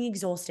fucking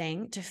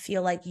exhausting to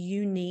feel like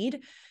you need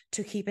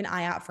to keep an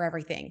eye out for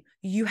everything.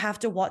 You have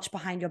to watch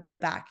behind your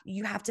back.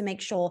 You have to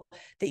make sure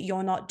that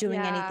you're not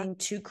doing Yeah. anything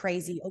too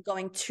crazy or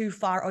going too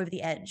far over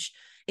the edge.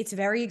 It's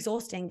very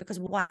exhausting, because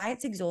why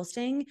it's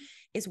exhausting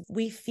is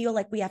we feel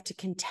like we have to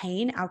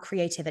contain our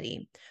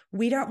creativity.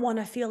 We don't want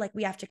to feel like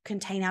we have to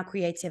contain our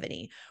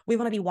creativity. We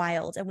want to be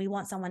wild, and we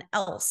want someone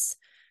else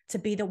to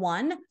be the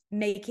one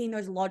making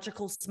those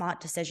logical, smart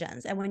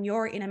decisions. And when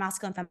you're in a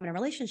masculine feminine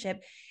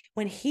relationship,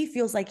 when he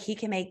feels like he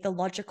can make the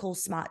logical,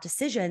 smart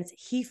decisions,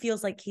 he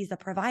feels like he's the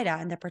provider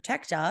and the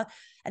protector.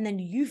 And then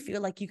you feel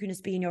like you can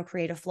just be in your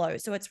creative flow.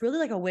 So it's really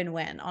like a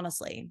win-win,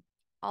 honestly.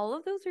 All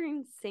of those are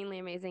insanely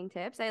amazing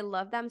tips. I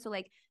love them. So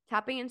like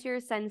tapping into your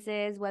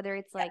senses, whether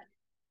it's Yeah. like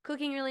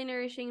cooking really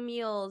nourishing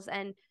meals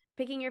and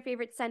picking your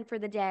favorite scent for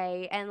the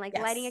day and like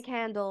lighting a Yes.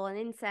 candle and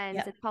incense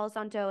Yep. and Palo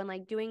Santo and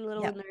like doing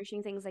little Yep.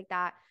 nourishing things like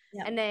that.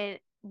 Yep. And then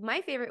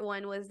my favorite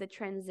one was the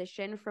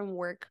transition from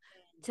work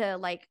to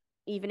like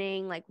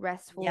evening, like Yep.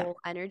 restful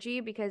energy,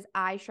 because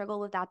I struggle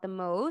with that the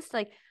most.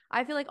 Like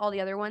I feel like all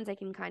the other ones I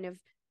can kind of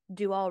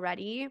do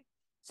already.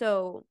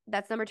 So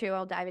that's number two.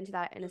 I'll dive into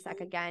that in a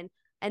sec again.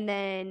 And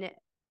then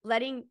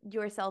letting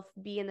yourself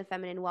be in the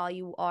feminine while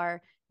you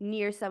are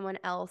near someone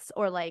else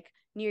or like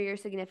near your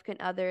significant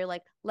other,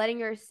 like letting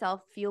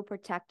yourself feel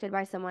protected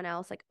by someone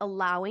else, like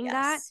allowing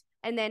that, Yes.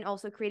 and then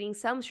also creating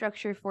some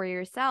structure for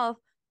yourself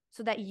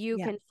so that you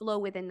Yeah. can flow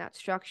within that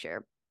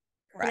structure.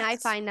 And I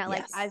Correct. find that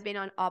like Yes. I've been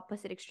on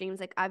opposite extremes.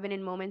 Like I've been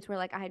in moments where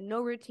like I had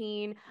no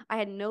routine, I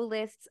had no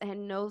lists, I had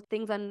no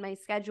things on my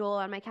schedule,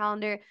 on my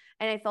calendar,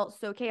 and I felt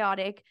so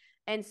chaotic.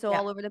 and so Yeah.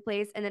 all over the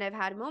place. And then I've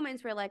had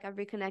moments where like I've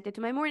reconnected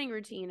to my morning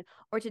routine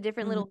or to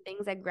different Mhm. little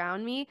things that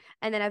ground me.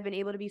 And then I've been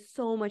able to be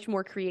so much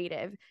more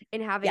creative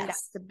in having that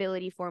Yes.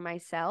 stability for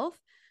myself.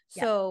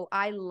 Yeah. So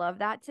I love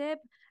that tip.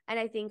 And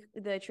I think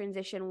the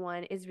transition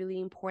one is really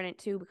important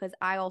too, because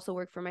I also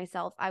work for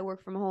myself. I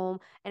work from home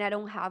and I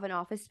don't have an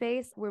office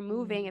space. We're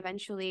moving Mhm.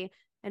 eventually,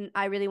 and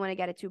I really want to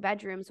get a 2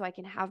 bedroom so I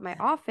can have my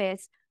Yeah.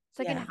 office,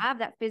 so I can Yeah. have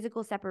that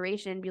physical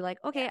separation and be like,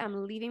 okay, Yeah.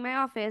 I'm leaving my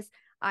office.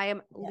 I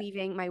am Yeah.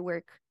 leaving my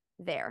work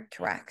there.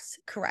 Correct.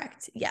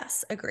 Correct.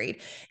 Yes.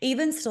 Agreed.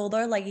 Even still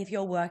though, like if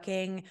you're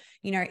working,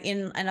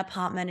 in an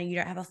apartment and you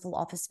don't have a full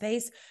office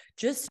space,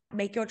 just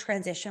make your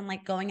transition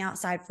like going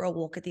outside for a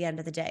walk at the end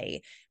of the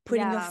day,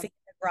 putting your Yeah. feet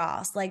in the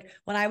grass. Like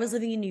when I was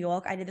living in New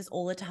York, I did this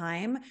all the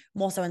time,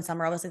 more so in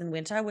summer, obviously than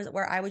winter, was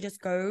where I would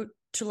just go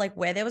to like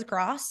where there was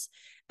grass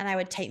and I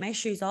would take my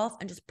shoes off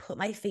and just put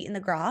my feet in the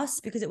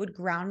grass because it would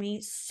ground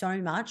me so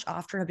much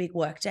after a big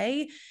work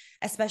day,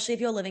 especially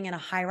if you're living in a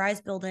high rise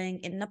building,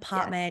 in an Yes.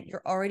 apartment,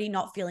 you're already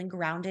not feeling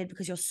grounded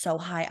because you're so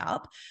high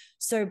up.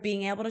 So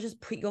being able to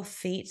just put your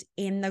feet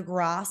in the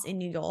grass in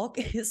New York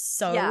is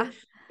so, Yeah.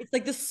 it's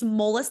like the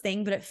smallest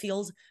thing, but it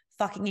feels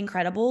fucking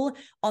incredible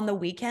on the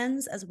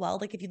weekends as well.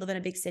 Like if you live in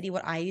a big city,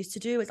 what I used to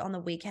do is on the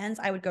weekends,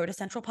 I would go to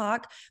Central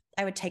Park,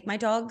 I would take my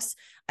dogs,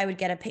 I would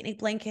get a picnic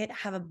blanket,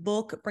 have a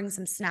book, bring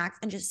some snacks,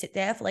 and just sit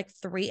there for like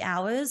 3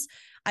 hours.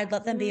 I'd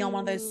let them be on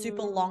one of those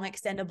super long Mm,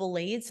 extendable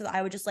leads. So that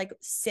I would just like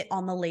sit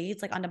on the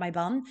leads, like under my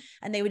bum,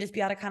 and they would just be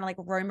able to kind of like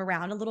roam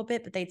around a little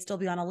bit, but they'd still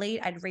be on a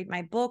lead. I'd read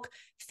my book,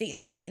 feet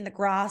in the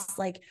grass,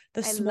 like the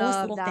I smallest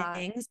love little that.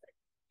 things.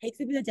 It takes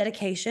a bit of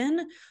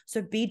dedication.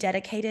 So be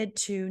dedicated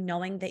to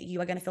knowing that you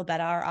are going to feel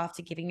better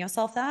after giving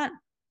yourself that.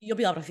 You'll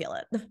be able to feel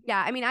it.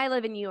 Yeah, I mean, I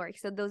live in New York,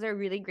 so those are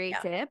really great Yeah.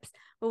 tips.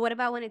 But what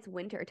about when it's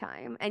winter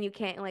time and you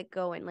can't like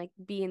go and like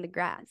be in the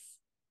grass?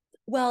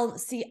 Well,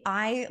 see,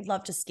 I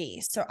love to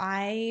ski.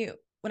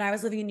 When I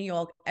was living in New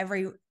York,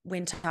 every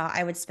winter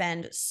I would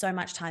spend so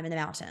much time in the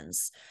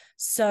mountains.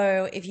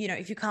 So if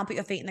you can't put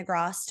your feet in the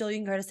grass, still you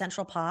can go to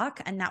Central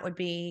Park and that would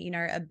be,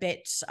 a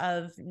bit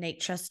of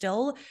nature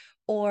still.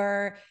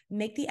 Or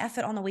make the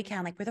effort on the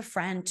weekend, like with a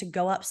friend, to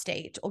go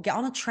upstate or get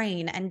on a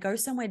train and go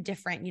somewhere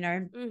different, go to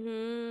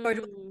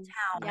a Mm-hmm.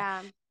 town,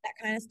 Yeah. that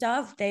kind of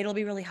stuff. That'll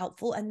be really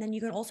helpful. And then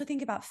you can also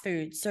think about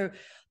food. So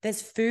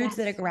there's foods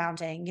that are Yes.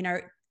 grounding,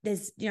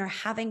 there's,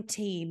 having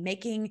tea,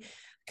 making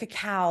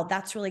cacao,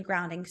 that's really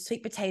grounding,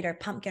 sweet potato,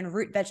 pumpkin,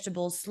 root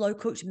vegetables, slow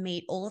cooked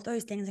meat, all of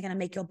those things are going to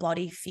make your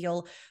body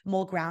feel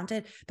more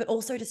grounded, but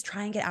also just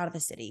try and get out of the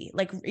city.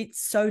 Like it's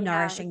so Yeah, it's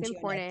nourishing to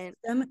your nervous important.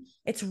 system.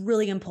 It's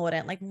really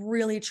important. Like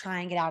really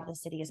try and get out of the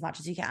city as much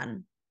as you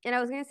can. And I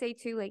was gonna say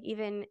too, like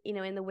even,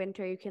 in the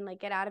winter, you can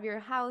like get out of your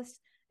house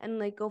and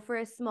like go for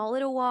a small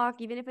little walk,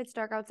 even if it's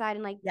dark outside,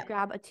 and like Yep.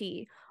 grab a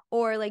tea.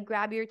 Or like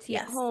grab your tea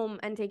at Yes. home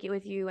and take it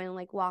with you and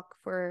like walk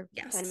for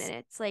 10 Yes.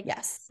 minutes. Like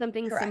Yes.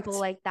 something simple Correct.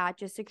 like that,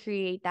 just to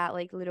create that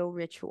like little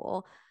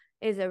ritual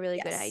is a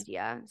really good Yes.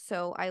 idea.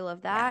 So I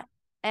love Yeah. that.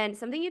 And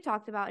something you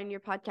talked about in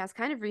your podcast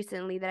kind of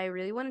recently that I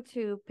really wanted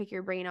to pick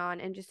your brain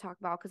on and just talk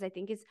about, because I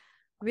think it's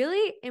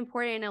really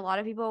important and a lot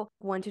of people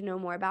want to know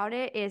more about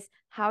it, is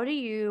how do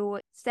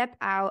you step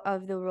out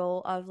of the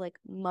role of like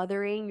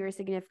mothering your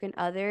significant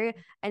other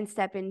and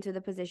step into the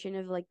position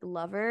of like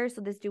lover,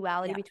 so this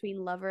duality Yeah. between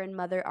lover and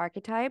mother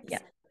archetypes. Yeah.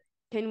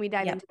 Can we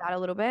dive Yeah. into that a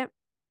little bit?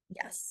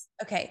 Yes.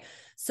 Okay.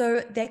 So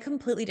they're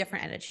completely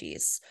different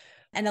energies.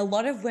 And a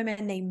lot of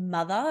women, they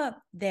mother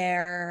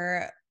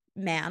their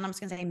man. I'm just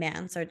going to say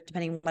man. So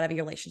depending on whatever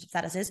your relationship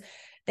status is,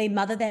 they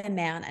mother their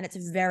man and it's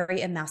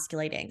very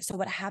emasculating. So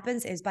what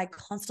happens is by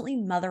constantly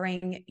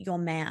mothering your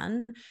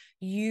man,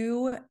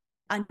 you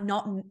are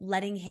not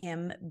letting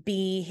him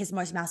be his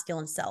most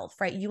masculine self,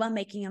 right? You are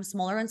making him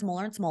smaller and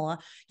smaller and smaller.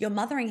 You're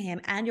mothering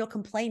him and you're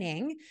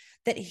complaining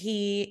that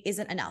he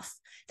isn't enough,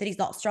 that he's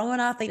not strong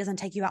enough, that he doesn't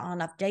take you out on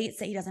enough dates,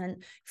 that he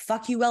doesn't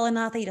fuck you well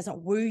enough, that he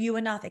doesn't woo you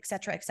enough,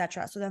 etc.,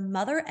 etc. So the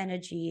mother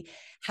energy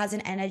has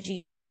an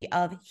energy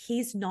of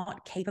he's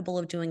not capable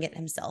of doing it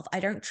himself.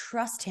 I don't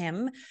trust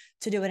him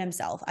to do it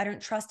himself. I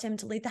don't trust him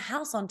to leave the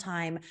house on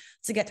time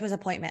to get to his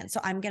appointment. So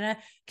I'm going to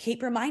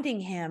keep reminding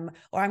him,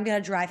 or I'm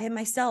going to drive him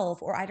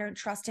myself, or I don't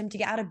trust him to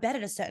get out of bed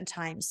at a certain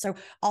time. So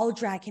I'll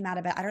drag him out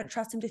of bed. I don't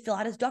trust him to fill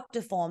out his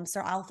doctor form.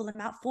 So I'll fill them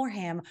out for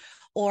him.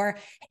 Or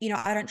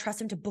I don't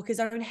trust him to book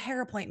his own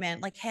hair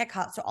appointment, like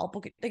haircut. So I'll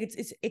book it. Like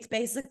it's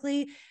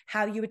basically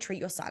how you would treat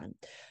your son.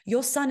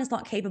 Your son is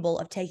not capable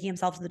of taking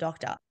himself to the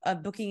doctor,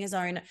 of booking his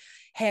own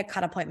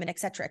haircut appointment,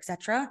 etc.,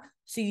 etc.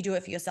 So you do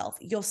it for yourself.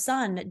 Your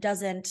son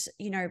doesn't,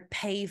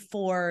 pay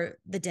for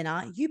the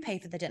dinner. You pay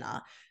for the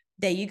dinner.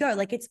 There you go.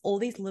 Like it's all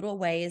these little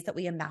ways that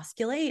we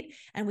emasculate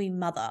and we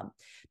mother.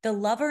 The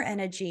lover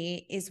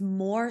energy is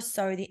more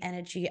so the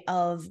energy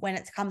of when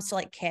it comes to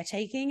like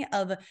caretaking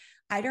of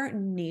I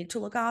don't need to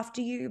look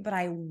after you, but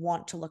I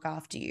want to look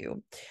after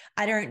you.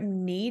 I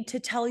don't need to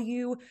tell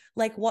you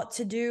like what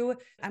to do.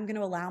 I'm going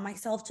to allow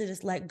myself to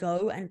just let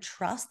go and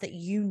trust that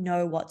you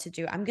know what to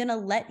do. I'm going to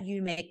let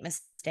you make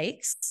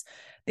mistakes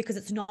because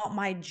it's not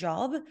my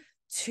job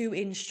to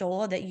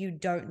ensure that you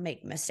don't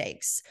make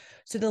mistakes.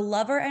 So the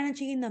lover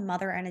energy and the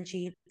mother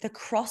energy, the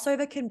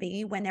crossover can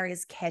be when there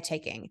is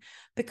caretaking,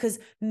 because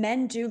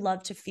men do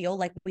love to feel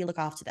like we look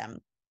after them.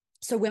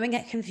 So women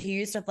get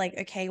confused of like,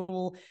 okay,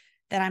 well,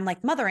 then I'm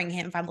like mothering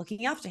him if I'm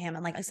looking after him.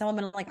 And like some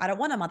women are like, I don't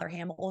want to mother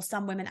him. Or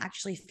some women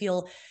actually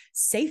feel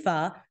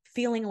safer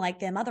feeling like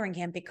they're mothering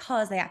him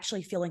because they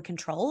actually feel in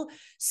control.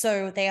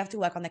 So they have to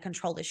work on the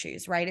control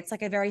issues, right? It's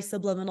like a very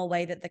subliminal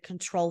way that the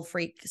control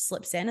freak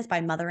slips in is by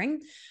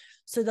mothering.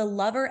 So the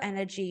lover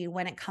energy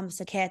when it comes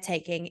to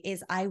caretaking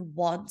is I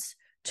want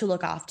to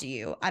look after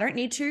you. I don't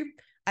need to.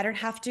 I don't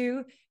have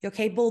to. You're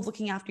capable of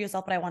looking after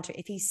yourself, but I want to.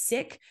 If he's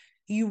sick,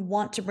 you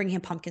want to bring him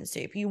pumpkin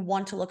soup. You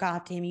want to look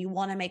after him. You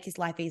want to make his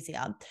life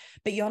easier,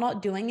 but you're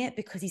not doing it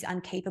because he's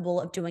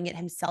incapable of doing it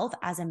himself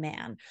as a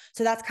man.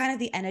 So that's kind of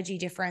the energy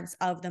difference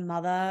of the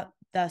mother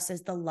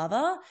versus the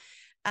lover.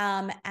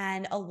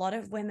 And a lot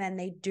of women,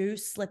 they do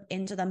slip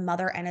into the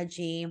mother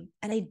energy,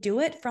 and they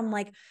do it from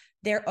like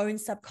their own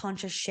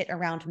subconscious shit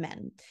around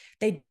men.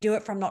 They do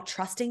it from not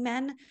trusting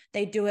men.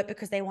 They do it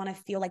because they want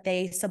to feel like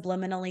they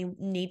subliminally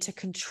need to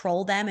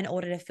control them in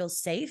order to feel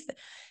safe.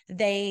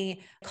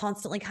 They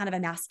constantly kind of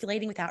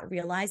emasculating without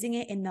realizing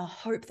it, in the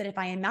hope that if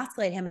I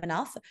emasculate him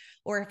enough,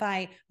 or if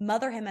I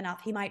mother him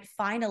enough, he might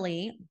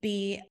finally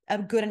be a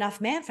good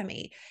enough man for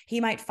me. He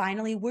might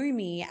finally woo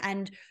me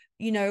and,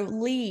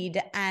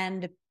 lead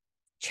and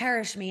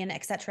cherish me, and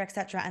et cetera, et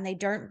cetera. And they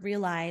don't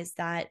realize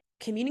that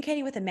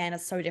communicating with a man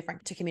is so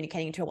different to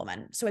communicating to a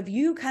woman. So if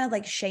you kind of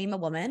like shame a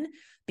woman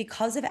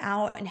because of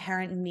our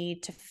inherent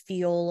need to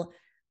feel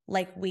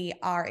like we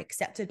are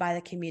accepted by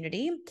the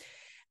community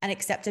and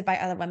accepted by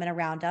other women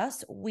around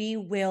us, we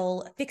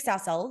will fix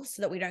ourselves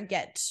so that we don't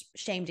get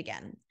shamed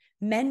again.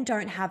 Men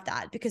don't have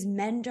that, because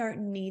men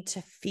don't need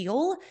to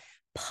feel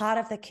part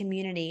of the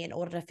community in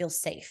order to feel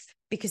safe,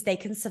 because they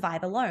can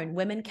survive alone.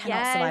 Women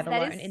cannot survive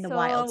alone in the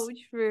wild. So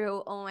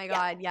true. Oh my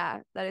God.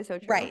 Yeah, that is so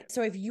true. Right.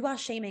 So if you are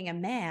shaming a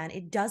man,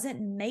 it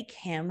doesn't make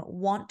him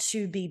want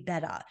to be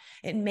better.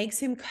 It makes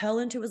him curl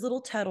into his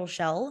little turtle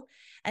shell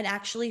and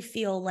actually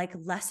feel like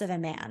less of a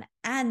man.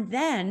 And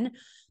then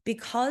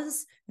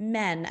because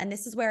men, and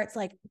this is where it's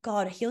like,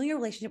 God, healing your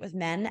relationship with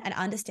men and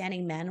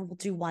understanding men will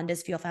do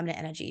wonders for your feminine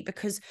energy,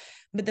 because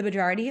the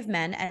majority of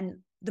men, and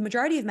the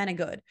majority of men are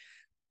good.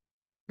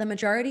 The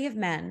majority of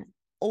men,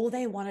 all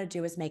they want to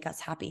do is make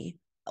us happy.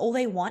 All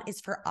they want is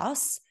for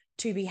us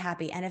to be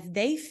happy. And if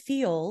they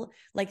feel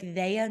like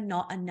they are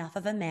not enough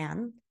of a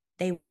man,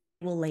 they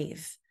will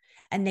leave.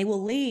 And they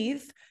will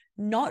leave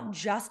not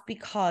just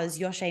because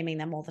you're shaming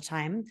them all the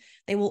time.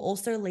 They will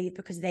also leave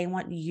because they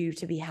want you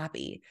to be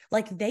happy.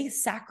 Like they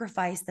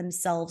sacrifice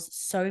themselves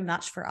so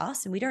much for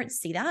us. And we don't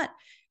see that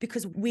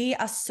because we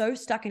are so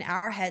stuck in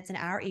our heads and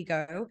our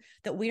ego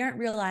that we don't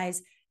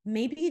realize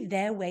maybe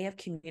their way of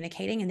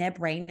communicating and their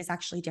brain is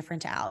actually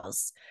different to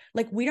ours.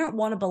 Like we don't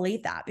want to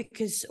believe that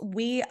because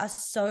we are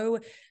so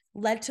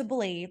led to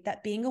believe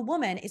that being a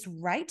woman is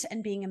right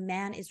and being a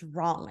man is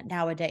wrong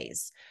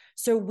nowadays.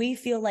 So we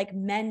feel like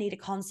men need to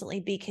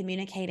constantly be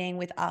communicating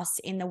with us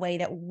in the way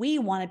that we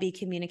want to be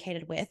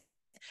communicated with.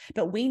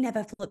 But we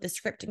never flip the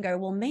script and go,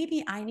 well,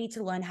 maybe I need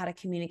to learn how to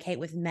communicate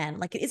with men.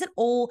 Like it isn't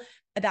all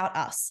about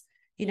us,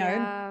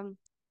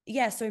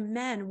 Yeah, so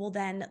men will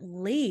then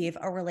leave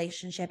a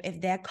relationship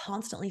if they're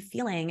constantly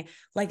feeling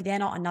like they're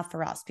not enough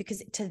for us,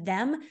 because to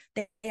them,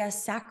 they are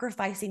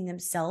sacrificing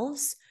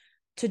themselves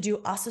to do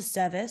us a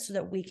service so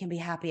that we can be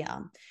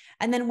happier.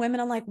 And then women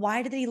are like,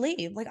 why did he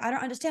leave? Like, I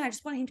don't understand. I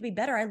just wanted him to be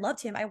better. I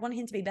loved him. I wanted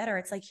him to be better.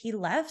 It's like he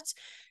left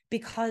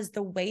because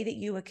the way that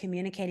you were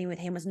communicating with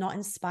him was not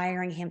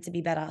inspiring him to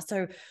be better.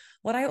 So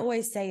what I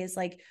always say is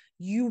like,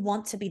 you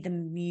want to be the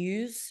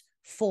muse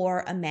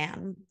for a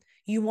man.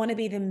 You want to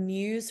be the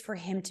muse for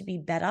him to be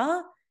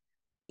better.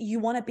 You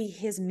want to be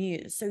his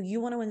muse. So you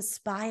want to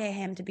inspire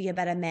him to be a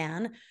better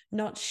man,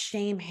 not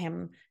shame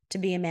him to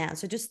be a man.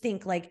 So just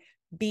think like,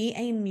 be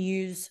a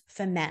muse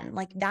for men.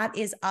 Like that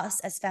is us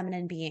as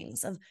feminine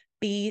beings, of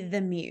be the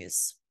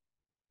muse.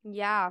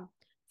 Yeah,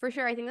 for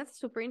sure. I think that's a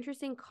super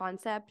interesting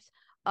concept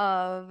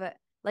of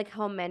like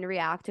how men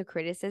react to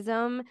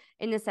criticism,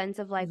 in the sense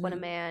of like when a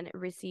man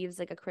receives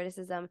like a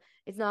criticism,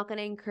 it's not going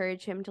to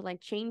encourage him to like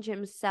change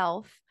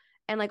himself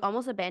and like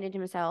almost abandon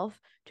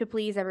himself to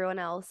please everyone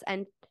else.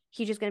 And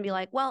he's just going to be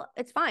like, well,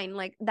 it's fine.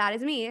 Like that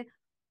is me.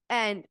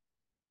 And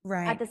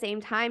at the same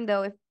time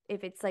though,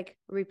 if it's like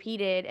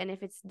repeated and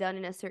if it's done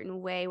in a certain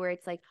way where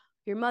it's like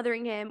you're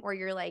mothering him or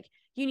you're like,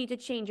 you need to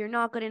change, you're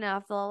not good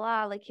enough, blah,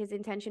 blah, blah, like his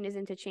intention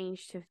isn't to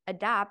change, to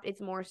adapt.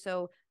 It's more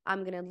so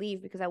I'm going to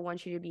leave because I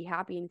want you to be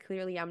happy. And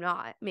clearly I'm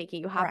not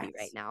making you happy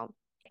right now.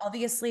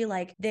 Obviously,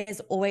 like there's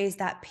always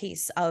that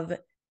piece of,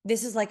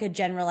 this is like a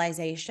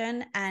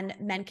generalization, and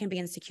men can be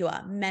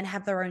insecure. Men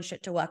have their own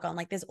shit to work on.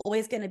 Like there's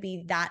always going to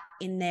be that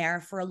in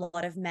there for a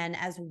lot of men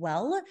as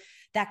well.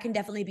 That can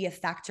definitely be a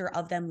factor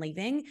of them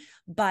leaving.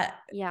 But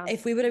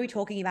if we were to be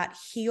talking about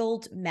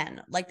healed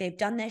men, like they've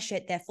done their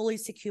shit, they're fully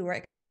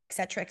secure,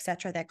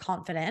 cetera, they're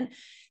confident,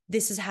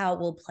 this is how it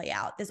will play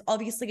out. There's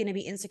obviously going to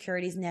be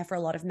insecurities in there for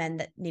a lot of men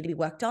that need to be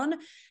worked on.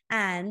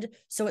 And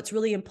so it's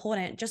really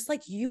important, just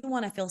like you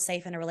want to feel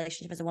safe in a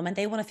relationship as a woman,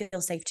 they want to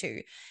feel safe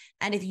too.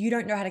 And if you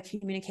don't know how to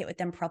communicate with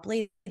them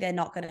properly, they're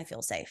not going to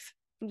feel safe.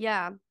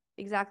 Yeah,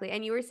 exactly.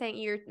 And you were saying,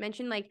 you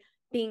mentioned like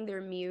being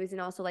their muse and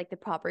also like the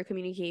proper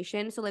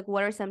communication. So like,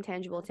 what are some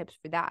tangible tips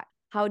for that?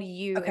 How do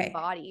you Okay.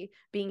 embody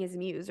being his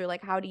muse, or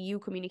like how do you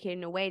communicate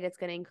in a way that's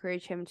going to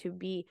encourage him to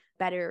be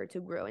better,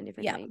 to grow in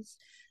different ways?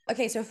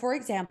 Okay. So for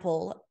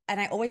example, and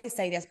I always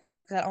say this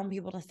because I don't want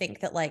people to think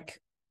that like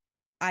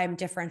I'm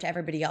different to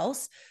everybody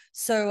else.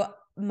 So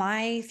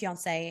my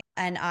fiance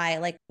and I,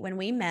 like when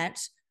we met,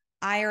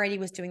 I already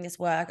was doing this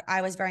work.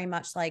 I was very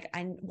much like,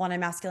 I want a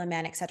masculine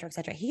man, et cetera, et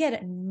cetera. He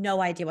had no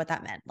idea what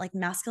that meant. Like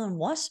masculine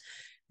what?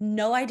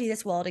 No idea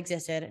this world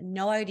existed.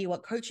 No idea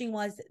what coaching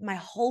was. My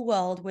whole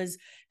world was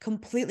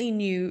completely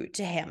new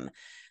to him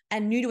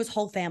and new to his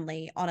whole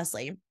family,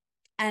 honestly.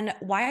 And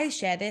why I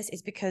share this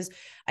is because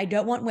I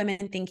don't want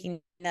women thinking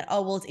that,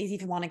 oh, well, it's easy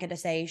for Monica to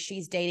say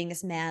she's dating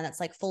this man that's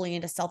like fully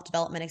into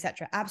self-development, et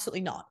cetera.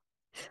 Absolutely not.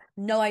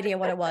 No idea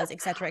what it was,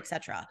 et cetera, et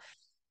cetera.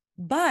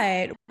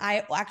 But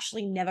I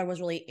actually never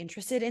was really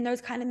interested in those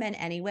kind of men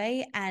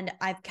anyway. And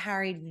I've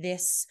carried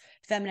this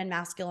feminine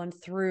masculine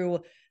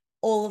through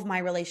all of my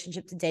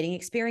relationships and dating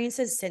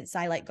experiences since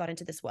I like got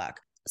into this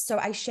work. So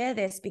I share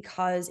this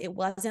because it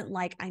wasn't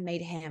like I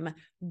made him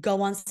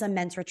go on some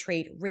men's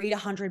retreat, read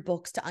 100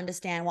 books to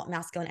understand what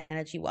masculine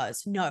energy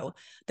was. No,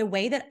 the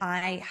way that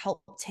I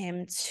helped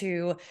him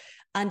to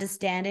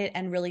understand it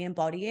and really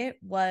embody it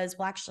was,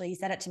 well, actually, he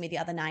said it to me the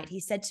other night. He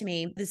said to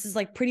me, this is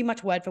like pretty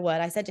much word for word.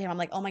 I said to him, I'm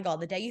like, oh my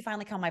God, the day you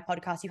finally come on my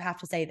podcast, you have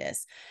to say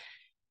this.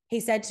 He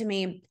said to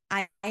me,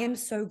 I am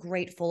so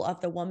grateful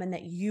of the woman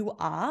that you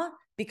are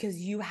because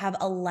you have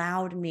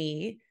allowed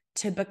me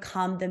to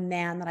become the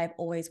man that I've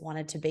always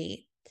wanted to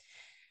be.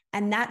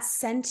 And that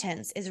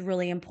sentence is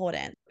really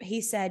important.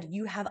 He said,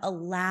 you have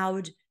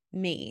allowed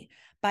me.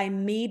 By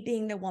me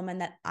being the woman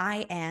that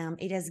I am,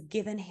 it has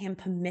given him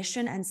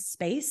permission and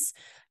space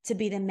to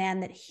be the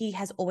man that he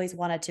has always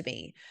wanted to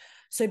be.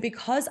 So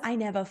because I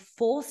never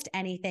forced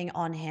anything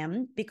on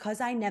him, because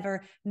I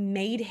never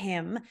made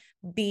him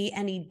be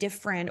any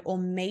different or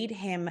made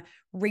him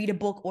read a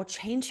book or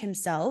change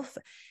himself,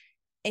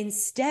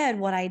 instead,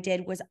 what I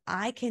did was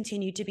I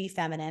continued to be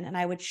feminine and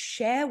I would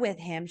share with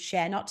him,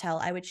 share, not tell,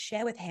 I would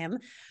share with him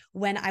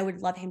when I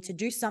would love him to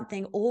do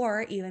something,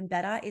 or even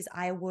better is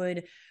I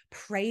would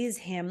praise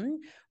him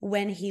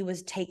when he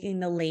was taking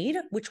the lead,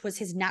 which was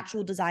his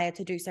natural desire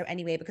to do so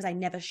anyway, because I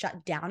never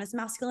shut down his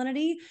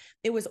masculinity.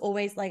 It was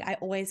always like, I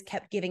always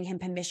kept giving him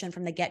permission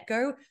from the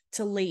get-go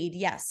to lead.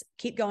 Yes,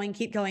 keep going,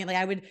 keep going. Like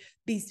I would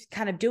be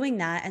kind of doing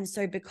that. And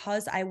so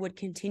because I would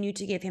continue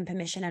to give him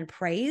permission and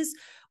praise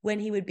when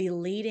he would be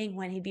leading,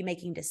 when he'd be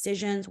making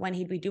decisions, when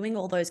he'd be doing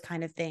all those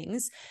kind of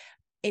things,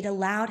 it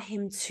allowed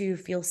him to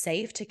feel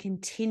safe to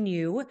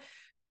continue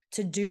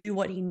to do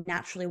what he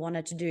naturally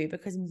wanted to do,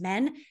 because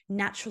men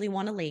naturally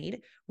want to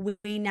lead.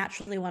 We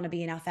naturally want to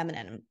be in our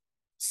feminine.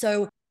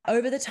 So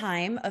over the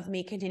time of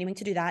me continuing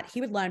to do that, he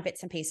would learn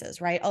bits and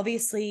pieces, right?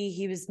 Obviously,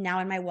 he was now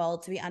in my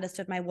world, so he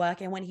understood my work.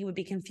 And when he would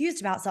be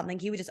confused about something,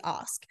 he would just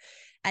ask.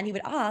 And he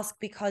would ask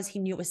because he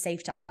knew it was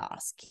safe to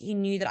ask. He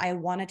knew that I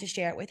wanted to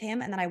share it with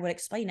him and that I would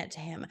explain it to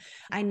him.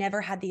 I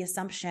never had the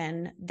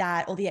assumption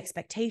that, or the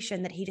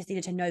expectation that he just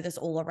needed to know this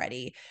all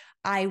already.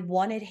 I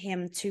wanted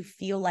him to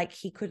feel like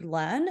he could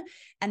learn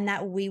and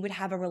that we would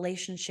have a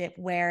relationship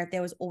where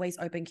there was always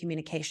open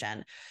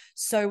communication.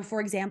 So,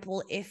 for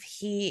example, if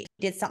he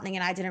did something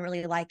and I didn't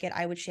really like it,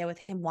 I would share with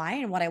him why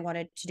and what I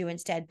wanted to do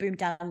instead. Boom,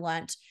 done,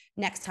 learned,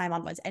 next time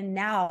onwards. And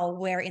now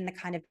we're in the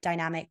kind of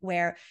dynamic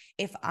where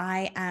if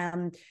I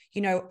am,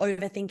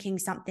 overthinking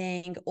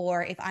something,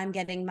 or if I'm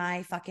getting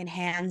my fucking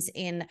hands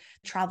in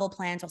travel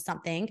plans or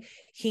something,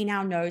 he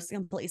now knows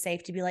completely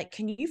safe to be like,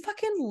 can you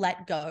fucking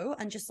let go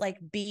and just like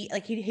be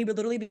like, he would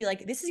literally be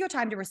like, this is your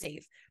time to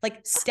receive,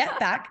 like step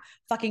back,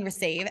 fucking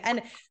receive.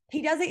 And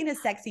he does it in a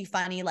sexy,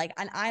 funny, like,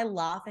 and I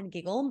laugh and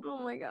giggle.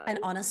 Oh my God. And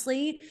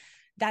honestly,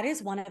 that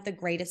is one of the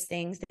greatest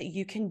things that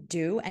you can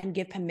do and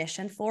give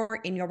permission for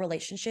in your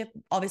relationship.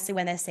 Obviously,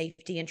 when there's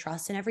safety and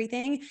trust and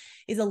everything,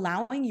 is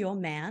allowing your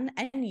man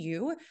and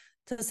you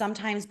to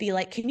sometimes be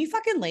like, can you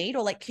fucking lead?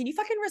 Or like, can you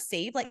fucking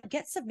receive? Like,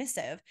 get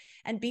submissive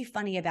and be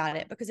funny about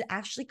it, because it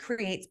actually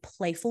creates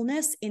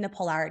playfulness in the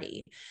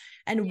polarity.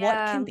 And what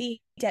can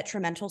be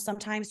detrimental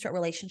sometimes to a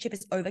relationship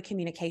is over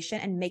communication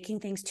and making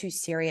things too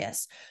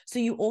serious. So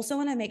you also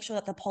want to make sure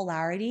that the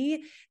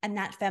polarity and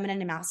that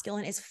feminine and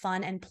masculine is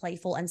fun and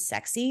playful and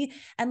sexy,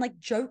 and like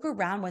joke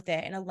around with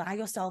it and allow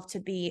yourself to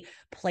be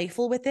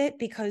playful with it,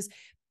 because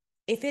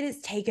if it is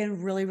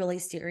taken really, really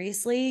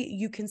seriously,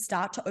 you can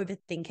start to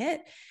overthink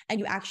it and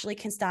you actually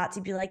can start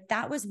to be like,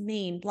 that was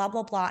mean, blah,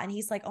 blah, blah. And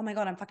he's like, oh my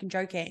God, I'm fucking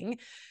joking.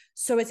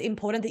 So it's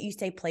important that you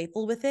stay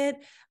playful with it.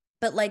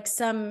 But like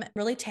some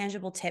really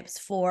tangible tips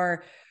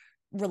for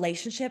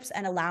relationships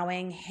and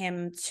allowing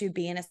him to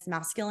be in his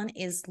masculine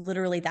is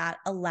literally that.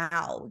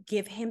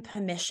 Give him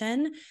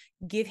permission,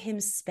 give him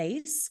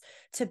space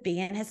to be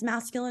in his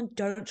masculine.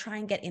 Don't try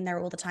and get in there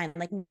all the time.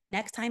 Like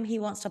next time he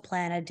wants to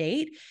plan a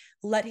date,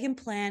 let him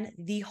plan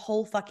the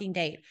whole fucking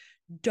date.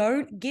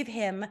 Don't give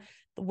him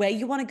where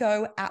you want to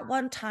go at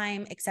one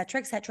time,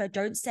 etc., etc.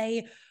 Don't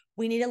say,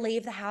 we need to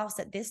leave the house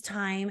at this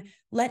time.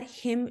 Let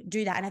him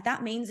do that. And if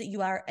that means that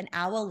you are an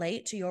hour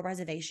late to your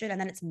reservation and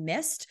then it's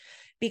missed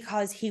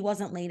because he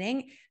wasn't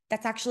leading,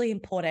 that's actually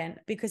important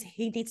because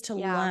he needs to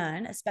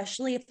learn,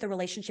 especially if the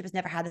relationship has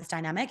never had this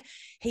dynamic.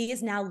 He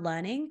is now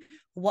learning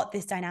what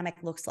this dynamic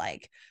looks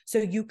like. So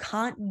you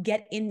can't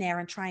get in there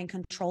and try and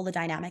control the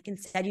dynamic.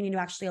 Instead, you need to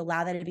actually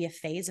allow there to be a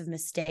phase of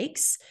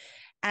mistakes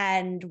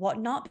and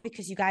whatnot,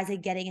 because you guys are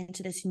getting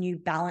into this new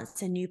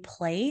balance and new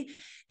play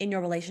in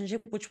your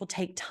relationship, which will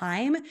take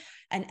time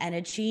and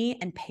energy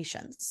and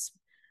patience.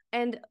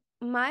 And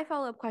my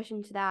follow-up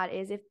question to that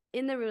is, if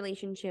in the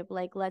relationship,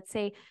 like let's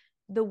say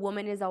the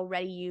woman is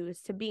already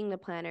used to being the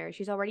planner,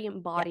 she's already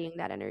embodying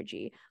that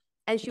energy,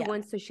 and she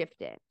wants to shift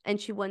it, and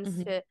she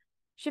wants to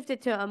shift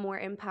it to a more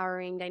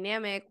empowering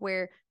dynamic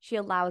where she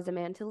allows the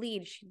man to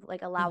lead, she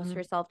like allows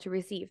herself to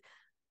receive.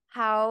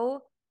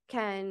 How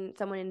can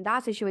someone in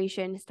that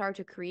situation start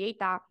to create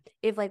that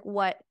if like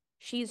what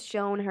she's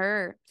shown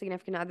her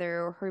significant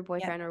other or her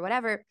boyfriend or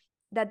whatever,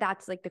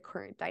 that's like the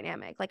current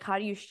dynamic? Like, how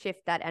do you shift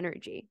that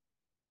energy?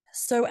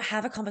 So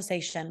have a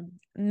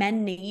conversation.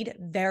 Men need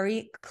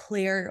very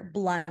clear,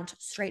 blunt,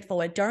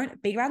 straightforward.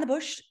 Don't beat around the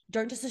bush.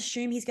 Don't just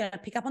assume he's going to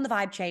pick up on the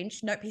vibe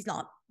change. Nope, he's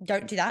not.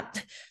 Don't do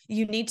that.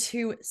 You need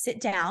to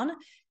sit down.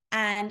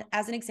 And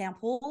as an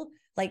example,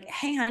 like,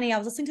 hey, honey, I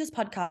was listening to this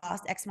podcast,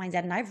 X, Y, and Z,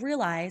 and I've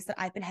realized that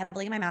I've been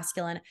heavily in my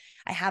masculine.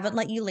 I haven't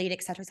let you lead,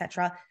 et cetera, et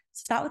cetera.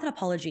 Start with an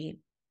apology.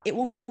 It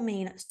will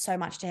mean so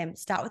much to him.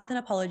 Start with an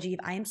apology.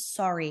 I am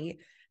sorry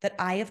that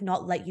I have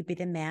not let you be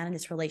the man in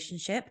this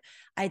relationship.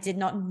 I did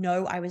not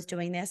know I was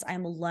doing this.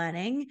 I'm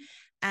learning.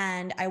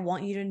 And I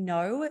want you to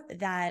know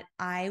that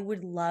I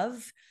would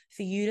love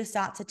for you to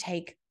start to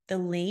take the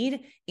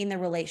lead in the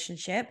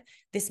relationship.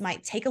 This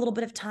might take a little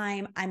bit of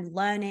time. I'm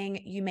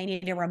learning. You may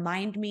need to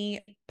remind me,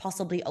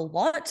 possibly a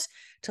lot,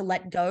 to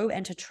let go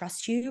and to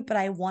trust you. But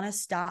I want to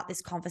start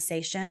this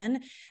conversation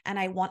and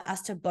I want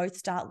us to both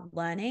start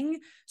learning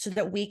so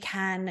that we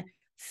can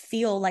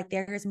feel like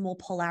there is more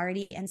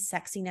polarity and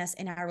sexiness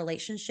in our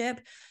relationship,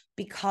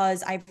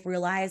 because I've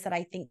realized that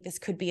I think this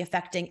could be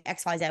affecting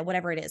XYZ,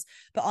 whatever it is.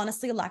 But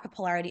honestly, a lack of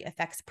polarity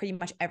affects pretty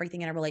much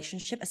everything in a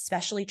relationship,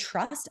 especially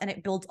trust, and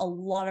it builds a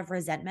lot of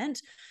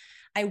resentment.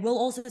 I will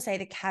also say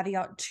the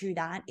caveat to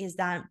that is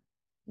that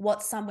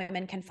what some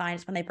women can find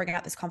is when they bring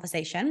out this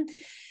conversation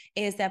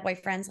is their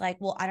boyfriend's like,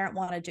 well, I don't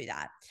want to do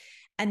that.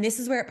 And this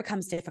is where it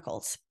becomes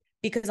difficult,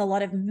 because a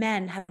lot of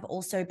men have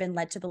also been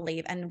led to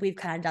believe, and we've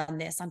kind of done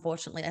this,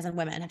 unfortunately, as in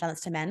women have done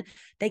this to men,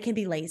 they can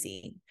be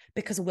lazy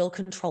because we'll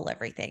control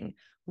everything.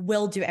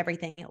 We'll do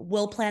everything.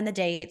 We'll plan the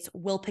dates.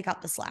 We'll pick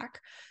up the slack.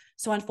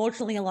 So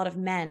unfortunately, a lot of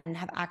men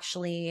have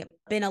actually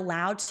been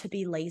allowed to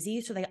be lazy.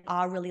 So they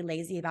are really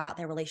lazy about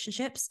their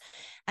relationships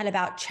and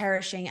about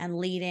cherishing and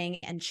leading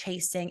and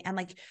chasing. And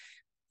like,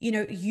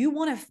 you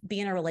want to be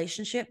in a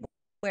relationship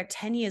where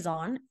 10 years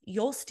on,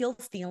 you're still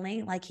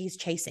feeling like he's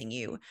chasing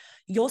you.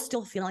 You're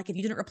still feeling like if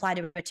you didn't reply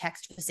to a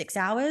text for 6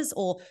 hours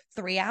or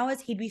 3 hours,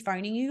 he'd be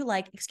phoning you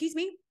like, excuse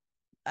me,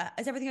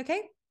 is everything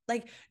okay?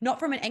 Like, not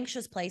from an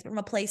anxious place, but from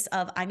a place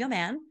of, I'm your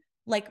man.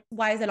 Like,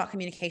 why is there not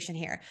communication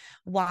here?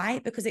 Why?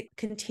 Because it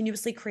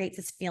continuously creates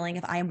this feeling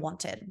of I am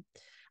wanted,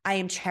 I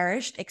am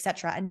cherished,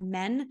 etc. And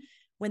men,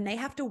 when they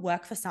have to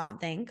work for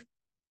something,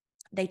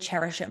 they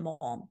cherish it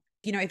more.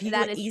 If you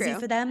do it easy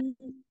for them,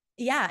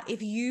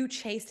 if you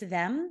chased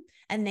them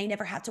and they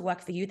never had to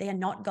work for you, they are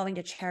not going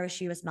to cherish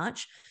you as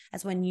much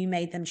as when you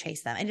made them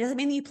chase them. And it doesn't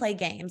mean that you play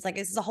games. Like,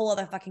 this is a whole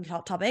other fucking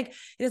topic.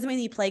 It doesn't mean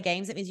that you play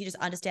games. It means you just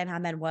understand how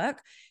men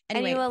work.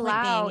 Anyway, and you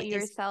allow point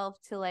being yourself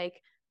to like,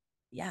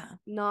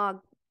 not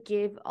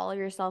give all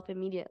yourself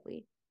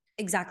immediately.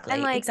 Exactly.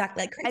 And like,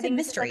 exactly. It creates I think a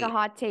this is like mystery. a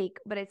hot take,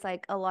 but it's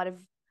like a lot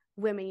of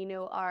women,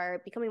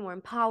 are becoming more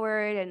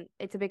empowered, and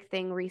it's a big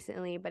thing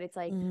recently. But it's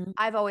like,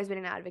 I've always been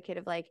an advocate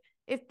of like,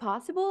 if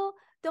possible,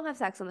 don't have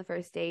sex on the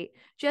first date,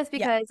 just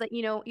because like,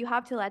 you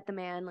have to let the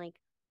man like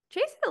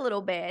chase it a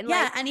little bit, and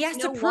like, and he has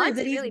to prove want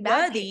that it he's really worthy.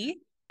 badly.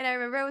 And I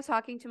remember I was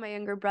talking to my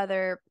younger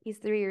brother, he's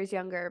 3 years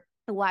younger,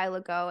 a while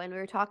ago, and we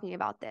were talking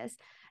about this.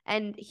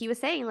 And he was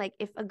saying, like,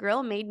 if a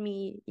girl made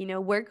me,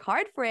 work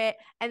hard for it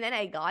and then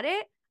I got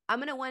it, I'm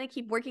going to want to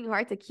keep working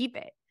hard to keep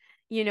it,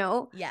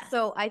 Yes.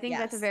 So I think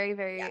that's a Yes. very,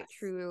 very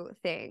true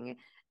thing.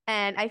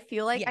 And I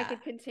feel like I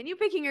could continue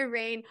picking your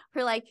brain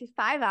for like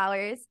 5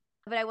 hours,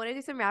 but I want to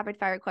do some rapid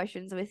fire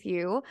questions with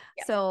you.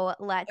 So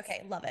love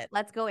it.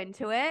 Let's go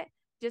into it.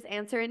 Just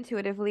answer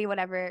intuitively,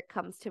 whatever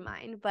comes to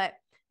mind. But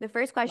the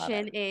first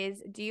question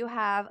is, do you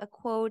have a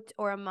quote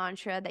or a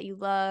mantra that you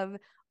love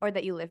or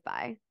that you live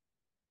by?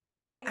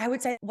 I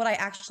would say what I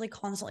actually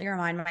constantly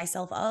remind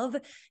myself of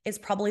is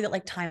probably that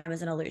like time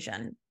is an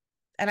illusion.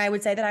 And I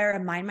would say that I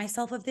remind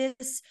myself of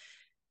this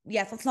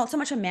yes, it's not so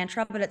much a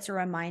mantra, but it's a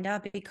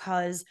reminder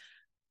because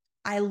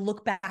I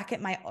look back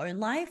at my own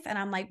life and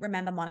I'm like,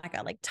 remember,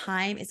 Monica, like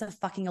time is a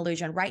fucking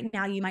illusion. Right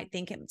now, you might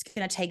think it's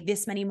going to take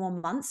this many more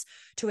months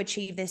to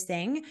achieve this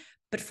thing,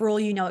 but for all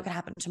you know, it could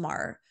happen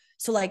tomorrow.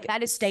 So like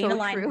That is stay in so true.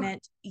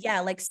 alignment.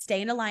 Yeah, like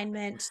stay in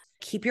alignment,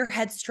 keep your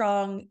head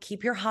strong,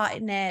 keep your heart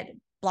in it,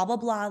 blah, blah,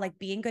 blah, like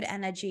be in good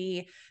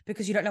energy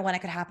because you don't know when it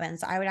could happen.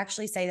 So I would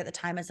actually say that the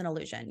time is an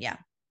illusion. Yeah.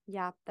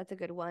 Yeah, that's a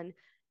good one.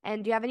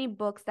 And do you have any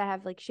books that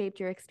have like shaped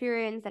your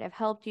experience, that have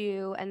helped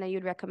you, and that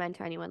you'd recommend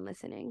to anyone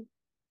listening?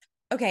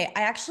 Okay,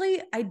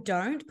 I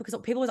don't because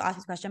people always ask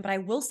this question, but I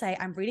will say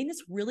I'm reading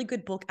this really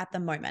good book at the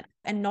moment.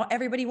 And not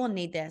everybody will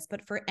need this,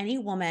 but for any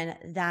woman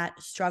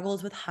that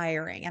struggles with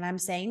hiring, and I'm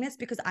saying this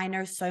because I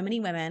know so many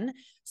women,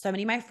 so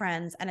many of my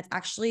friends, and it's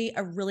actually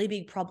a really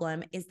big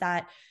problem is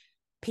that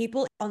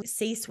people on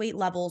C-suite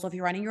levels, or if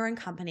you're running your own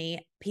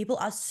company, people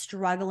are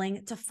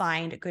struggling to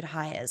find good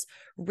hires.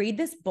 Read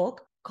this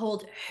book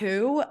called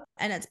Who,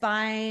 and it's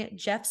by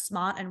Jeff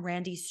Smart and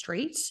Randy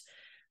Street.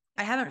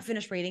 I haven't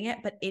finished reading it,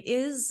 but it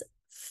is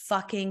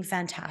fucking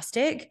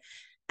fantastic.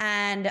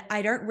 And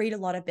I don't read a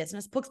lot of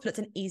business books, but it's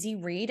an easy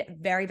read,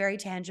 very, very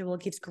tangible,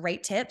 gives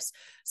great tips.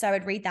 So I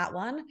would read that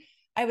one.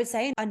 I would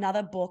say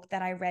another book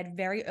that I read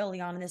very early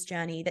on in this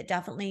journey that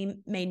definitely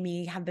made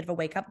me have a bit of a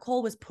wake up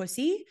call was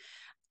Pussy.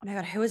 Oh my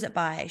God, who is it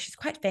by? She's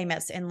quite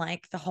famous in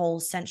like the whole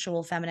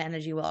sensual feminine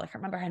energy world. I can't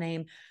remember her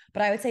name,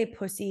 but I would say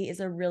Pussy is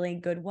a really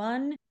good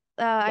one.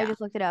 I Yeah.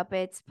 just looked it up.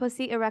 It's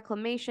Pussy a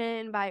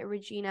Reclamation by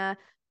Regina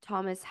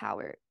Thomas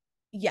Howard.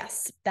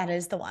 Yes, that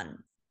is the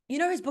one. You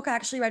know whose book I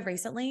actually read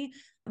recently?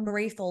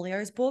 Marie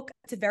Forleo's book.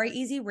 It's a very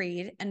easy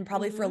read, and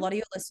probably for a Mm-hmm. lot of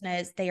your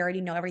listeners, they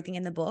already know everything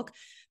in the book.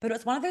 But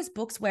it's one of those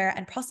books where,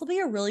 and possibly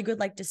a really good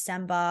like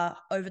December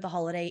over the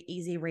holiday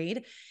easy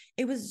read.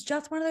 It was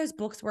just one of those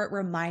books where it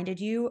reminded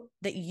you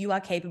that you are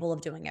capable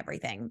of doing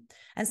everything.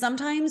 And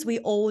sometimes we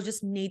all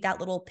just need that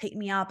little pick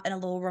me up and a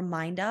little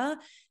reminder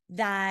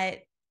that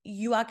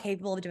you are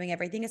capable of doing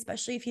everything,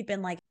 especially if you've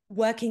been like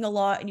working a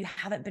lot and you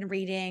haven't been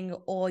reading,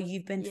 or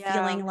you've been Yeah.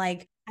 feeling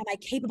like, am I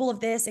capable of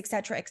this, et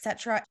cetera, et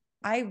cetera.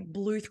 I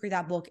blew through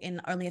that book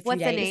in only a few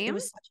What's the days. name?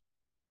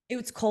 It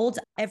was called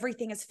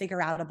Everything is Figure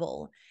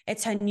Outable.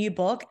 It's her new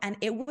book and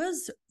it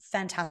was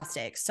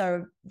fantastic.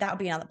 So that would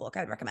be another book I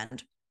would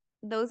recommend.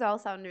 Those all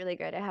sound really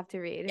good. I have to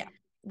read Yeah.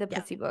 the Yeah.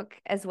 Pussy book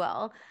as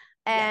well.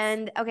 Yes.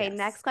 And okay, Yes.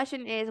 next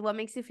question is, what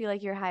makes you feel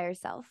like your higher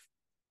self?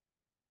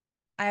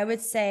 I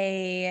would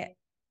say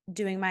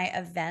doing my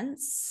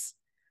events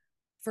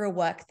for a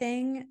work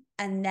thing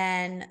and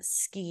then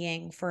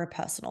skiing for a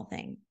personal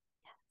thing.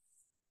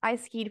 I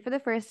skied for the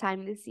first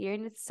time this year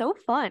and it's so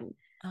fun.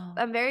 Oh,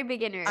 I'm very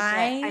beginner, but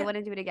I I want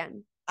to do it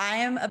again. I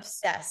am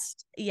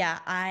obsessed. Yeah,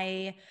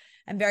 I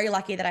am very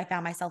lucky that I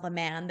found myself a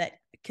man that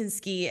can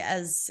ski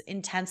as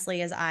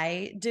intensely as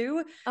I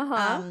do.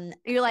 Uh-huh.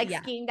 You're like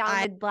Yeah. skiing down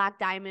I the Black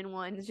Diamond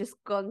ones, just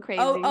going Oh,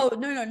 crazy. oh,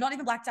 no, no, not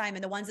even Black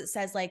Diamond. The ones that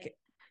says like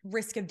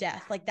risk of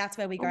death. Like that's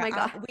where we Oh go. my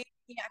God.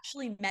 We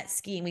actually met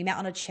skiing. We met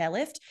on a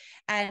chairlift.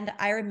 And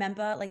I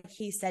remember like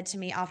he said to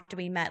me after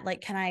we met,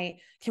 like,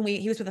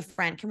 he was with a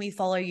friend, can we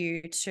follow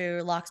you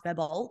to Larkspur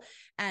Bowl?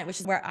 And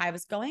which is where I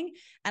was going.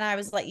 And I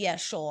was like, yeah,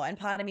 sure. And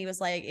part of me was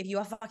like, if you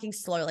are fucking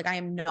slow, like I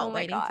am Oh not my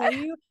waiting God. for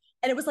you.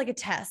 And it was like a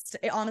test.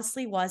 It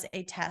honestly was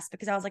a test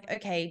because I was like,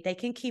 okay, they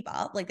can keep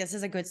up. Like this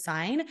is a good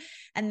sign.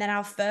 And then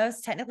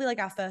technically like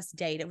our first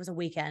date, it was a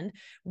weekend,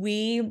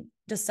 we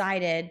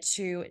decided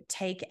to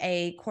take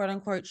a quote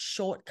unquote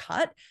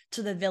shortcut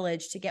to the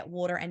village to get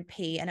water and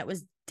pee. And it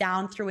was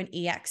down through an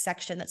EX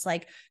section that's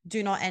like,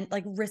 do not end,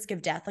 like risk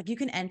of death. Like you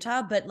can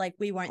enter, but like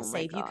we won't Oh my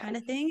save you God. kind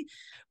of thing.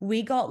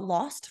 We got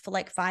lost for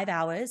like 5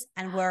 hours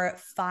and we're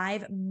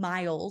 5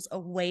 miles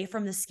away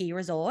from the ski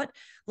resort,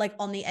 like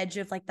on the edge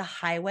of like the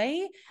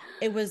highway.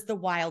 It was the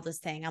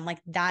wildest thing. I'm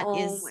like, that Oh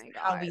is my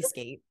how God. we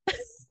ski.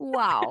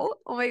 Wow.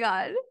 Oh my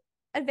God.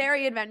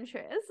 Very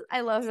adventurous.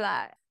 I love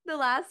that. The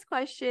last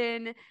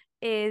question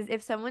is,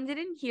 if someone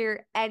didn't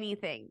hear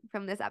anything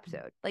from this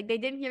episode, like they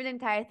didn't hear the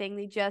entire thing,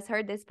 they just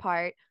heard this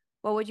part,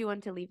 what would you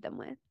want to leave them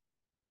with?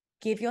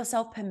 Give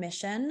yourself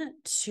permission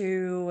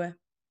to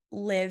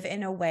live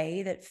in a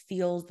way that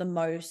feels the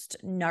most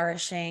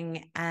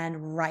nourishing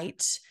and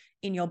right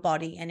in your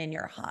body and in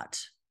your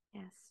heart.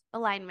 Yes.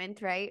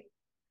 Alignment, right?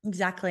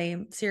 Exactly.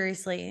 Yeah.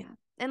 Seriously.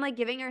 And like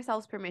giving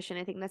ourselves permission,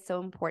 I think that's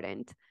so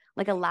important.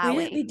 Like We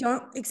allowing.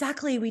 don't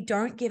exactly, we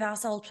don't give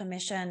ourselves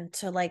permission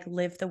to like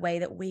live the way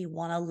that we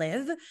want to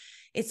live.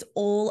 It's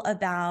all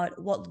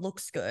about what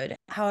looks good.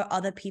 How are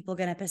other people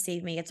going to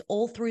perceive me? It's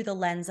all through the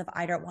lens of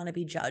I don't want to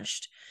be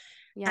judged.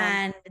 Yeah.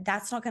 And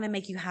that's not going to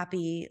make you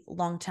happy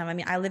long term. I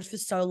mean, I lived for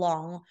so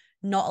long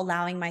not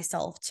allowing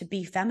myself to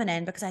be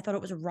feminine because I thought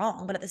it was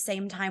wrong, but at the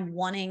same time,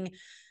 wanting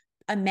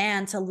a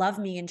man to love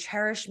me and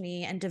cherish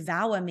me and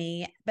devour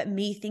me, but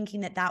me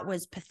thinking that that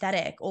was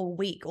pathetic or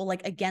weak or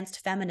like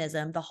against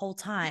feminism the whole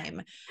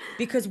time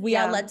because we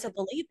are Yeah. led to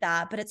believe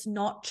that, but it's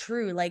not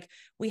true. Like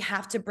we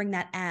have to bring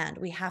that,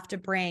 we have to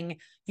bring,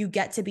 you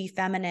get to be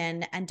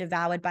feminine and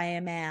devoured by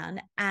a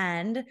man,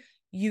 and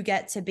you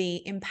get to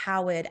be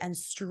empowered and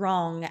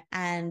strong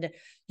and,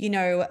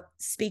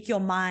 speak your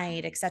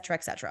mind, et cetera,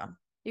 et cetera.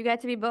 You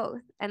get to be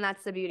both. And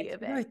that's the beauty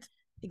of it. Both.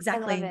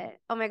 Exactly. I love it.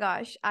 Oh my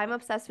gosh. I'm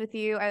obsessed with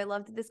you. I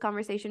loved this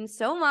conversation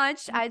so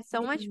much. I had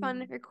so much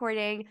fun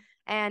recording,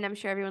 and I'm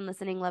sure everyone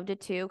listening loved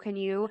it too. Can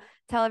you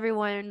tell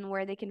everyone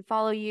where they can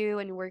follow you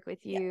and work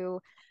with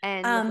you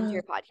and listen to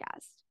your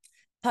podcast?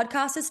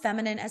 Podcast is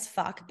feminine as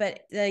fuck,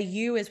 but the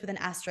U is with an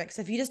asterisk.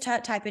 So if you just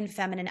type in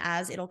feminine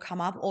as, it'll come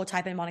up, or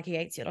type in Monica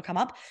Yates, it'll come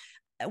up.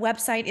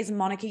 Website is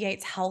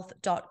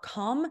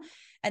monicayateshealth.com.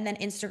 And then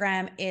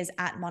Instagram is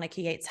at Monica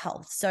Yates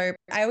Health. So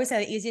I always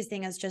say the easiest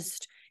thing is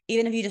just,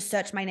 even if you just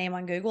search my name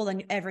on Google,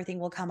 then everything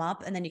will come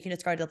up, and then you can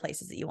just go to the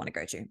places that you want to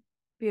go to.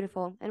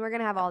 Beautiful. And we're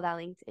going to have all that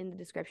linked in the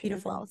description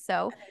as well.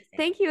 So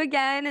thank you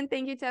again. And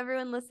thank you to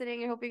everyone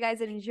listening. I hope you guys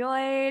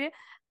enjoyed.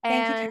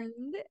 And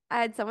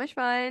I had so much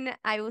fun.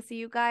 I will see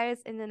you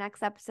guys in the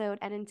next episode.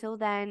 And until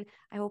then,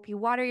 I hope you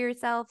water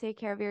yourself, take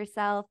care of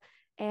yourself,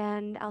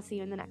 and I'll see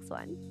you in the next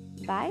one.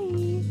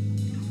 Bye.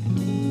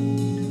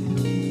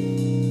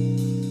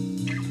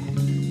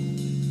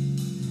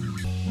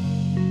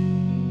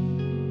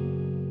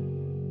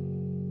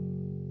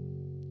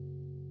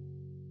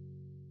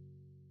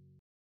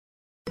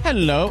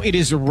 Hello, it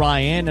is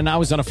Ryan, and I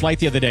was on a flight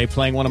the other day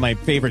playing one of my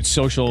favorite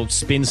social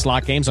spin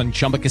slot games on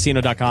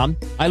ChumbaCasino.com.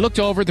 I looked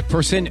over at the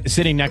person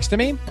sitting next to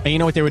me, and you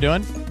know what they were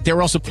doing? They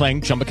were also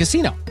playing Chumba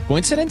Casino.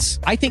 Coincidence?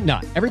 I think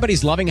not.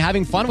 Everybody's loving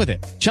having fun with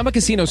it. Chumba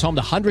Casino is home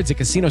to hundreds of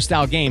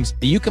casino-style games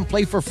that you can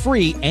play for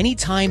free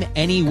anytime,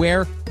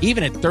 anywhere,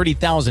 even at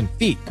 30,000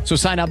 feet. So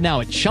sign up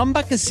now at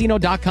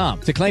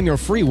ChumbaCasino.com to claim your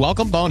free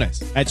welcome bonus.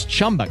 That's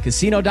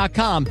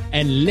ChumbaCasino.com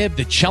and live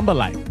the Chumba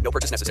life. No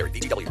purchase necessary.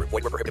 VGW. Void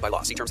where prohibited by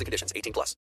law. See terms and conditions. 18+.